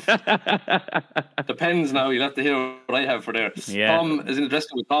 fair enough. Depends now. You'll have to hear what I have for there. Yeah. Tom is in the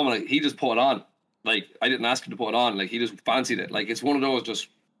dressing room with Tom, and he just put it on. Like, I didn't ask him to put it on. Like, he just fancied it. Like, it's one of those just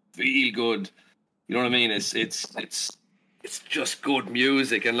feel good. You know what I mean? It's just good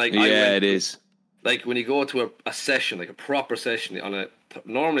music. And like, It is. Like when you go to a session, like a proper session on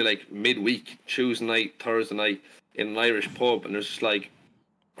normally like midweek, Tuesday night, Thursday night in an Irish pub, and there's just like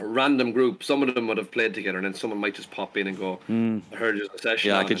a random group. Some of them would have played together, and then someone might just pop in and go, I heard there's a session.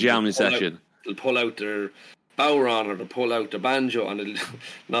 Yeah, like a jamming session. They'll pull out their bowron or they'll pull out their banjo, and they'll,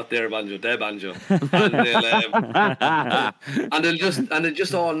 not their banjo, their banjo, and they'll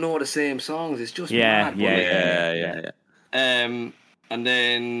just all know the same songs. It's just mad. Yeah. And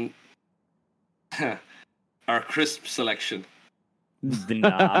then our crisp selection. Nah,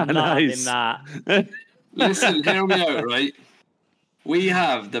 I'm not Nice. having that. Listen, hear me out, right? We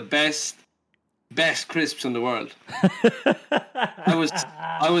have the best crisps in the world. I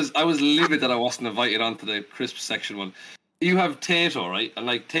was livid that I wasn't invited onto the crisp section one. You have Tato, right? And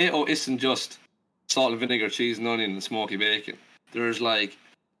like Tato isn't just salt and vinegar, cheese and onion and smoky bacon. There's like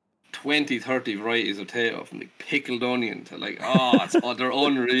 20, 30 varieties of Tato, from like pickled onion to like they're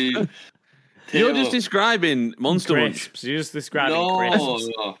unreal. You're just describing Monster Munch. Crisps. You're just describing crisps.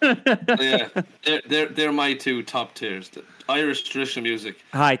 No. Yeah, they're my two top tiers. The Irish traditional music,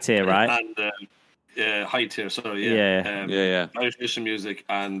 High tier, right? and high tier. Sorry, Yeah. Irish traditional music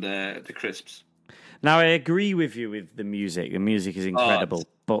and the crisps. Now I agree with you with the music. The music is incredible,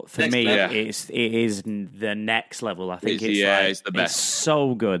 but for next me, level. it is the next level. I think It's the best. It's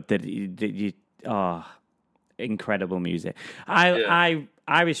so good that you incredible music.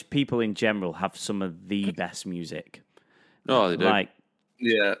 Irish people in general have some of the best music. Oh, they do. Like,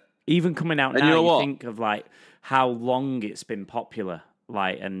 Yeah, even coming out And now, you know what? think of like how long it's been popular.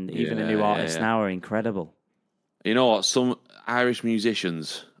 Like, and even the new artists now are incredible. You know what? Some Irish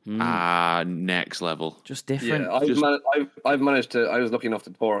musicians are next level. Just different. yeah. I've managed to. I was lucky enough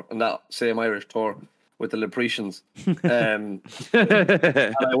to tour on that same Irish tour with the Lepretians, and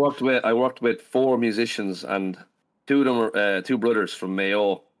I worked with 4 musicians, and 2 of them were 2 brothers from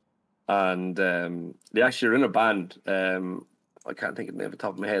Mayo, and they actually are in a band. I can't think of the name off the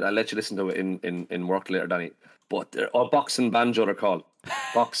top of my head. I'll let you listen to it in work later, Danny. But they're Boxing Banjo. They're called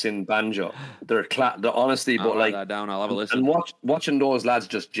Boxing Banjo. They're honestly, but I'll like write that down. I'll have a listen. and watching those lads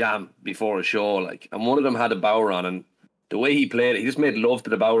just jam before a show, like, and one of them had a bowron, and the way he played it, he just made love to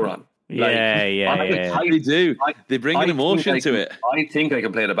the bowron. They do. They bring an emotion to it. I think I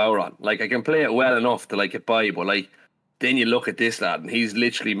can play the bowron. Like, I can play it well enough to like get by, but like then you look at this lad, and he's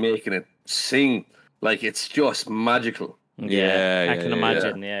literally making it sing. Like, it's just magical. Yeah, I can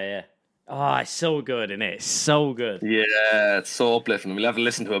imagine. Yeah. Oh, it's so good, isn't it? It's so good. Yeah, it's so uplifting. We'll have to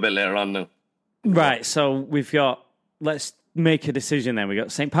listen to it a bit later on now. Right, so we've got. Let's make a decision then. We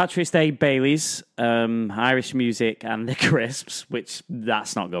got St. Patrick's Day, Bailey's, Irish music, and the crisps, which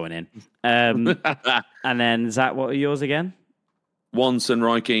that's not going in. And then Zach, what are yours again? Once and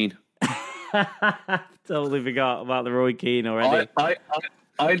Roy Keane. Totally forgot about the Roy Keane already.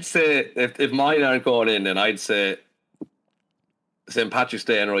 I'd say if mine aren't going in, then I'd say St. Patrick's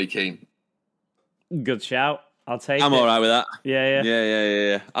Day and Roy Keane. Good shout. I'll take I'm it. all right with that. Yeah.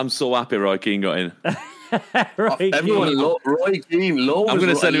 Yeah. I'm so happy Roy Keane got in. Roy Everyone Keane. Roy Keane loves. I'm going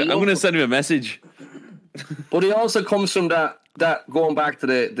to Roy. send him a message. But he also comes from that going back to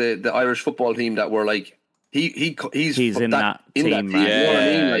the Irish football team that were like he's in that team, right? You know what I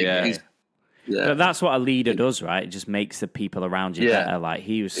mean? Like, Yeah. Yeah. But that's what a leader does, right? It just makes the people around you better. Like,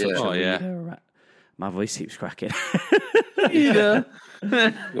 he was such a leader. Right? My voice keeps cracking. Yeah.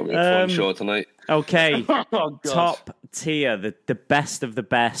 Gonna be a fun show tonight. Okay, top tier, the best of the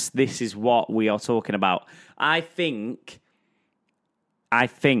best. This is what we are talking about. I think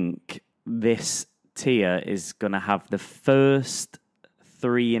this tier is going to have the first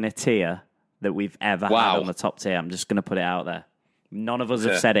 3 in a tier that we've ever had on the top tier. I'm just going to put it out there. None of us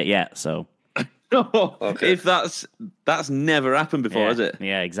have said it yet, so. Okay. If that's never happened before, has it?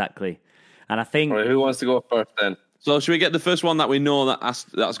 Yeah, exactly. And I think... Right, who wants to go first then? So should we get the first one that we know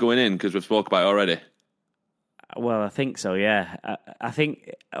that's going in because we've spoke about it already? Well, I think so, yeah. I think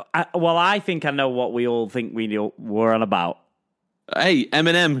I know what we all think we're on about. Hey,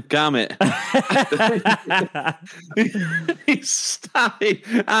 Eminem, calm it.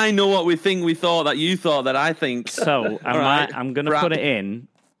 I know what we think. We thought that you thought that I think. So I'm going to Rap. put it in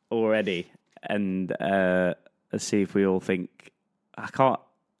already and see if we all think. I can't.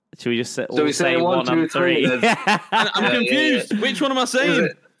 Should we just all we say say 1, 2, 3? I'm confused. Which one am I saying?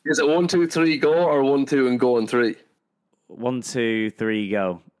 Is it 1, 2, 3, go, or 1, 2, and go, and 3? 1, 2, 3,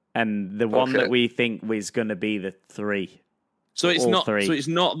 go. And the one Okay. that we think was going to be the 3. So it's all not. three. So it's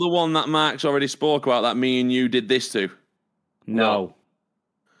not the one that Mark's already spoke about that me and you did this to. No.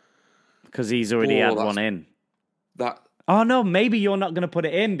 Because he's already had that's- one in. That Oh, no, maybe you're not going to put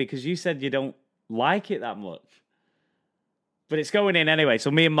it in because you said you don't like it that much. But it's going in anyway,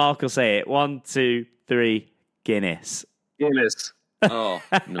 so me and Mark will say it. 1, 2, 3, Guinness. Guinness. Oh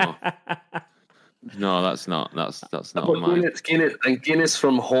no, no, that's not. That's not But mine. Guinness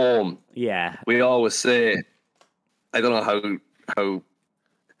from home. Yeah. We always say, I don't know how. I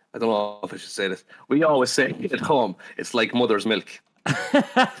don't know if I should say this. We always say at home, it's like mother's milk.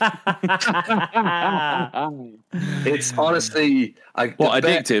 It's honestly, What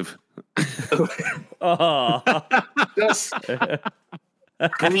addictive? Oh, just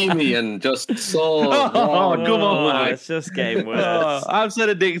creamy and just so. Oh, come on, Mike. it's just getting worse. Oh, I've said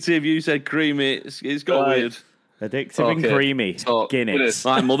addictive. You said creamy. It's got Right. weird. Addictive and Okay. creamy. So, Guinness.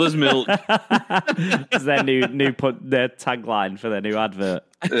 Like mother's milk. It's their new put their tagline for their new advert.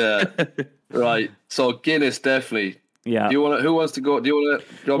 Yeah, right. So Guinness definitely. Yeah. Do you want? Who wants to go? Do you want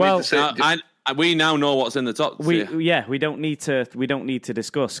me Well, to say? We now know what's in the top. We tier. we don't need to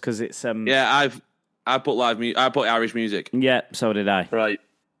discuss because it's Yeah, I put I put Irish music. yeah, so did I. Right,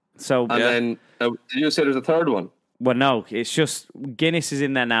 So and then did you say there's a third one? well, no, it's just Guinness is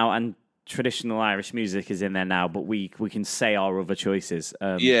in there now and traditional Irish music is in there now, but we can say our other choices.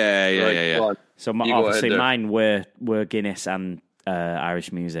 Yeah. Go on. So You go ahead obviously there. mine were Guinness and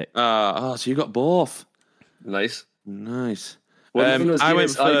Irish music. So you got both. Nice. Nice. Well, the thing is, I went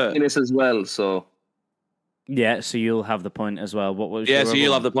Guinness, I for Guinness as well. So Yeah, so you'll have the point as well. What was yeah. your So other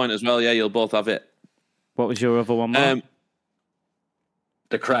you'll one? have the point as well. Yeah, you'll both have it. What was your other one, Mark?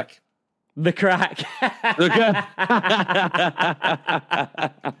 the crack. The crack. Okay.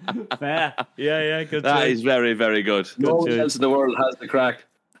 Fair. Yeah, good. That choice. is very, very good. No one choice. else in the world has the crack.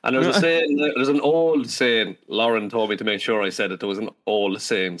 And there's a saying. There's an old saying. Lauren told me to make sure I said it. There was an old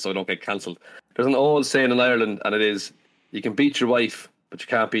saying, so I don't get cancelled. There's an old saying in Ireland, and it is: "You can beat your wife, but you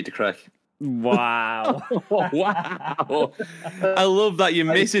can't beat the crack." Wow. Wow. I love that your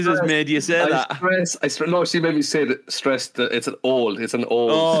missus has made you say that. I stress. No, she made me say that. Stress that it's an old.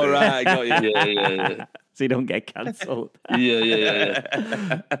 Oh, saying. right. I got you. Yeah. So you don't get cancelled.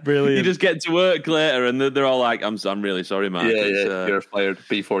 Yeah. Brilliant. You just get to work later and they're all like, I'm really sorry, Mark. It's, You're fired.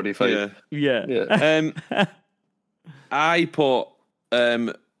 B45. yeah. Yeah. I put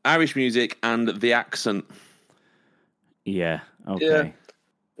Irish music and the accent. Yeah. Okay.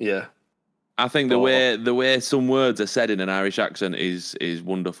 Yeah. I think the way some words are said in an Irish accent is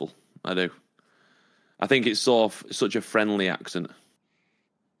wonderful. I do. I think it's such a friendly accent.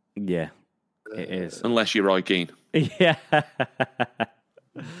 Yeah. It is. Unless you're Roy Keane. Yeah.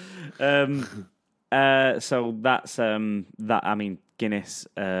 So that's that. I mean, Guinness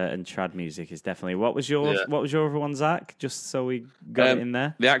and trad music is definitely. What was yours? Yeah. What was your other one, Zach? Just so we got it in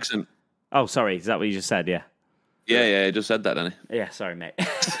there. The accent. Oh, sorry. Is that what you just said? Yeah. Yeah, I just said that, didn't Yeah. Sorry, mate.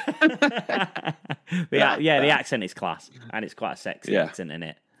 The accent is class, and it's quite a sexy Yeah. accent in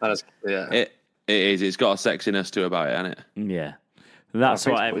it. Yeah. It is. It's got a sexiness to it about it, hasn't it? Yeah. That's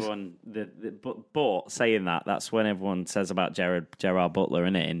thanks, what boys. everyone. But saying that's when everyone says about Gerard Butler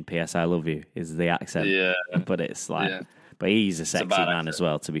in it in P.S. I Love You is the accent. Yeah. But it's like, Yeah. but he's a sexy bad man accent. as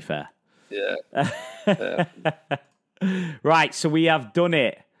well. To be fair. Yeah. Right. So we have done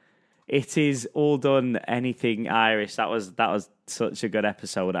it. It is all done. Anything Irish. That was such a good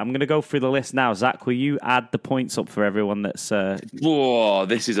episode. I'm going to go through the list now. Zach, will you add the points up for everyone that's? Whoa,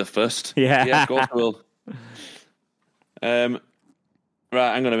 this is a first. Yeah. Yeah, of course I will.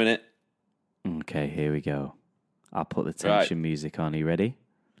 Right, hang on a minute. Okay, here we go. I'll put the tension music on. Are you ready?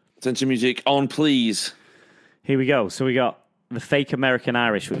 Attention music on, please. Here we go. So we got the fake American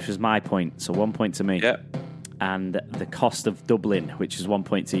Irish, which was my point. So 1 point to me. Yeah, And the cost of Dublin, which is 1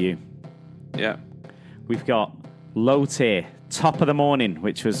 point to you. yeah. We've got low tier, top of the morning,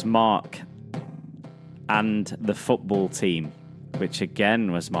 which was Mark. And the football team, which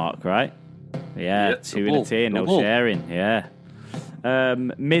again was Mark, right? Yeah, Yep, 2 in a tier, no double. sharing. Yeah.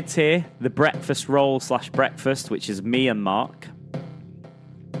 Mid tier, the breakfast roll / breakfast, which is me and Mark.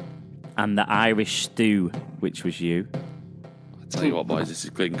 And the Irish stew, which was you. Tell you what, boys, this is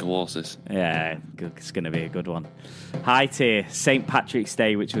Clayton Colossus. Yeah, it's going to be a good one. High tier, St. Patrick's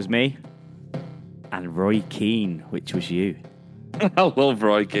Day, which was me, and Roy Keane, which was you. I love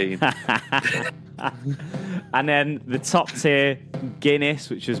Roy Keane. And then the top tier, Guinness,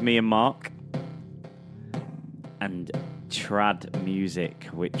 which was me and Mark, and Trad Music,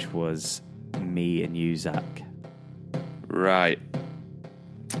 which was me and you, Zach. Right.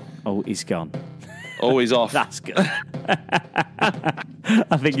 Oh, he's gone. Oh, he's off. That's good.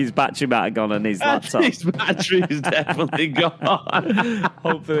 I think his battery might have gone on his laptop. His battery's definitely gone.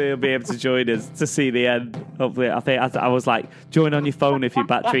 Hopefully he'll be able to join us to see the end. Hopefully, I was like, join on your phone if your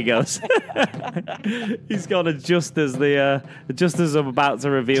battery goes. He's gone just as I'm about to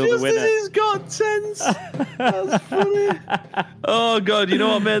reveal the winner. He's got sense. That's funny. Oh God, you know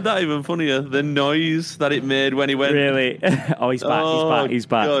what made that even funnier? The noise that it made when he went. Really? Oh, he's back. He's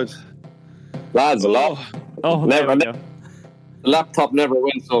back. God. Lads, a lot. Oh, Never, there we go. The laptop never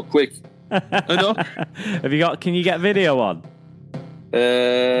went so quick. I know. Have you got? Can you get video on?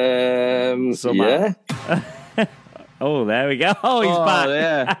 Yeah. Oh, there we go. Oh, he's back.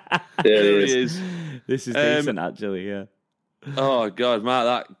 Yeah. There he is. This is decent, actually. Yeah. Oh God,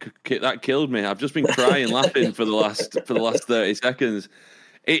 Matt, that killed me. I've just been crying, laughing for the last 30 seconds.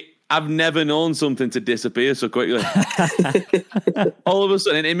 I've never known something to disappear so quickly. All of a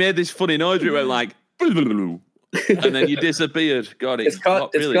sudden, it made this funny noise. It went like, and then you disappeared. God, It's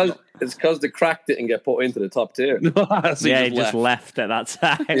because the crack didn't get put into the top tier. So He just left at that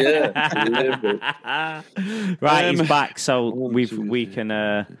time. Yeah. Right, he's back. So we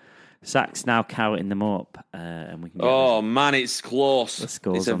can. Zach's now counting them up, and we can. Oh man, it's close. The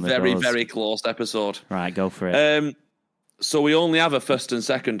scores It's a on the very, doors. very close episode. Right, go for it. So we only have a first and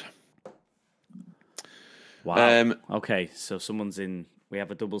second. Wow. Okay, so someone's in. We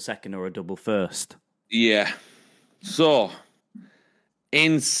have a double second or a double first. Yeah. So,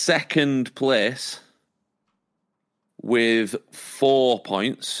 in second place, with 4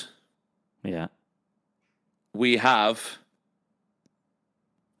 points, Yeah. we have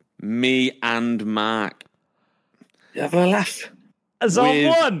me and Mark. You having a laugh? As on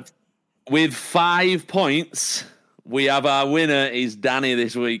one. With 5 points, we have our winner is Danny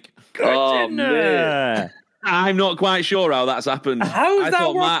this week. Oh, man. I'm not quite sure how that's happened. How's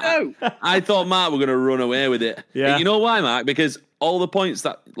that worked out? I thought Mark were going to run away with it. Yeah. You know why, Mark? Because all the points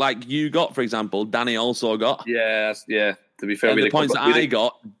that you got, for example, Danny also got. Yeah. To be fair, And the points that I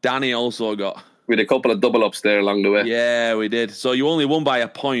got, Danny also got. We had a couple of double ups there along the way. Yeah, we did. So you only won by a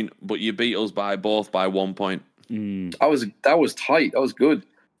point, but you beat us by 1 point. That was tight. That was good.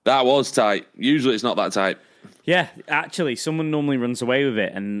 That was tight. Usually it's not that tight. Yeah, actually, someone normally runs away with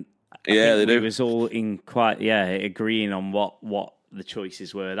it, and I Yeah, think they we do. was all in quite agreeing on what the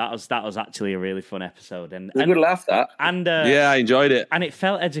choices were. That was actually a really fun episode, and It was a good laugh, that. Yeah, I enjoyed it. and it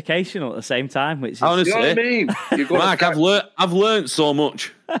felt educational at the same time, which is Honestly, You know what I mean? You're going Mark, I've learned so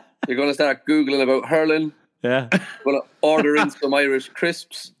much. You're going to start Googling about hurling. yeah, You're going to order in some Irish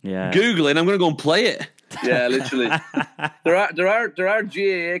crisps. yeah. Googling, I'm going to go and play it. Yeah, literally. There are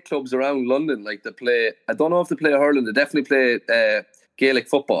GAA clubs around London like they play. I don't know if they play hurling. They definitely play Gaelic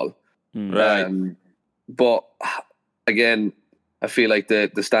football. Right. But again, I feel like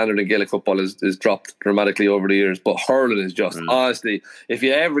the standard in Gaelic football is dropped dramatically over the years. But hurling is just honestly, if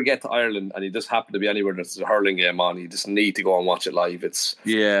you ever get to Ireland and you just happen to be anywhere there's a hurling game on, you just need to go and watch it live. It's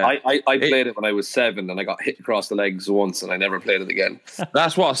Yeah. I played it when I was 7 and I got hit across the legs once and I never played it again.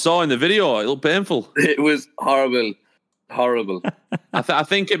 That's what I saw in the video. It looked painful. It was horrible. I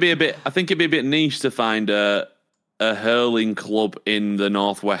think it'd be a bit niche to find a hurling club in the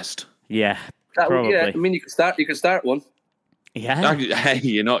northwest. Yeah, probably. Yeah, I mean, you could start one. Yeah, Hey,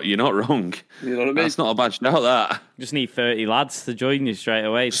 you're not wrong. You know what I mean? That's not a bad shout. That just need 30 lads to join you straight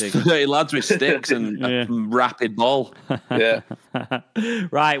away. 30 lads with sticks and a rapid ball. Yeah.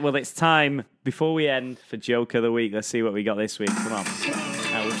 Right, well, it's time before we end for Joke of the Week. Let's see what we got this week. Come on.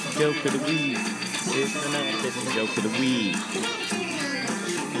 Now it's Joke of the Week. It's the Joke of the Week.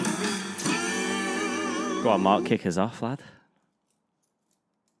 Go on, Mark, kick us off, lad.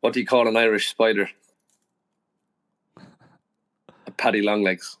 What do you call an Irish spider? A paddy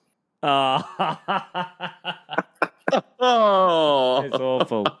longlegs. Oh, Oh, it's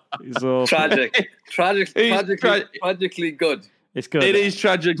awful. It's awful. Tragically good. It's good. it is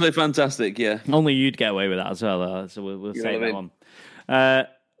tragically fantastic. Yeah. Only you'd get away with that as well, so we'll You say know that what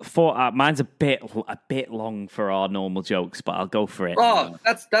one. Mine's a bit long for our normal jokes, but I'll go for it. Oh,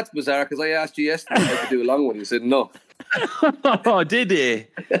 that's bizarre because I asked you yesterday if I could do a long one. You said no. Oh, did he?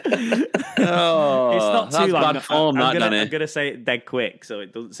 Oh, It's not too that's long. bad form, I'm that, gonna Danny. say it dead quick, so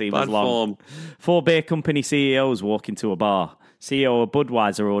it doesn't seem Bad as long. form. 4 beer company CEOs walk into a bar. CEO of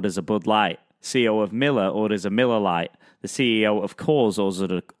Budweiser orders a Bud Light. CEO of Miller orders a Miller Light. The CEO of Coors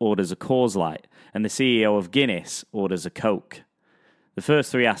orders a Coors Light. And the CEO of Guinness orders a Coke. The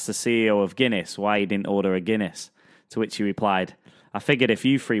first three asked the CEO of Guinness why he didn't order a Guinness, to which he replied, I figured if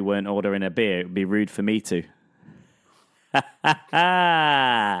you three weren't ordering a beer, it would be rude for me to.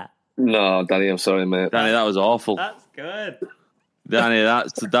 No, Danny, I'm sorry, mate. Danny, that was awful. That's good. Danny,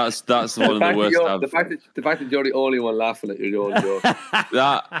 that's one of the worst. The fact that you're the only one laughing at your own joke.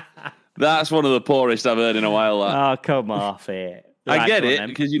 That's one of the poorest I've heard in a while. That. Oh, come off it. I get it,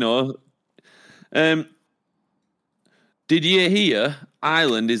 because, did you hear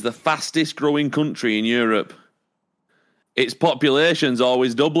Ireland is the fastest growing country in Europe? Its population's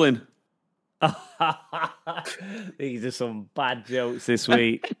always doubling. These are some bad jokes this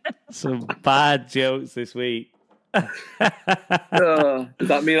week. Some bad jokes this week. Does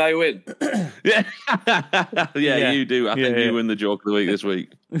that mean I win? Yeah, you do. I think you win the joke of the week this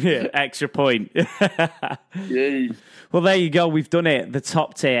week. Yeah, extra point. Yay. Well, there you go. We've done it. The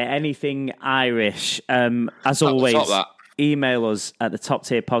top tier, anything Irish. As always, email us at the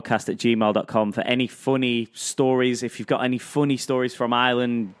toptierpodcast@gmail.com for any funny stories. If you've got any funny stories from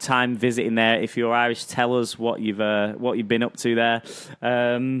Ireland, time visiting there. If you're Irish, tell us what you've been up to there.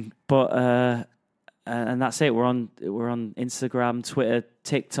 And that's it. We're on Instagram, Twitter,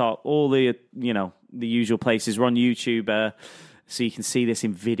 TikTok, all the the usual places. We're on YouTube, so you can see this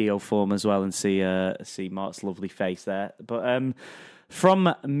in video form as well and see Mark's lovely face there. But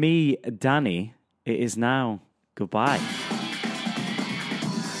from me, Danny, it is now goodbye.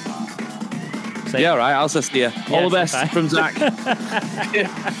 Yeah, all right. I'll see you. All the best from Zach.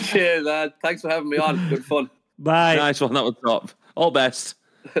 Cheers, lad. Thanks for having me on. Good fun. Bye. Nice one. That was top. All best.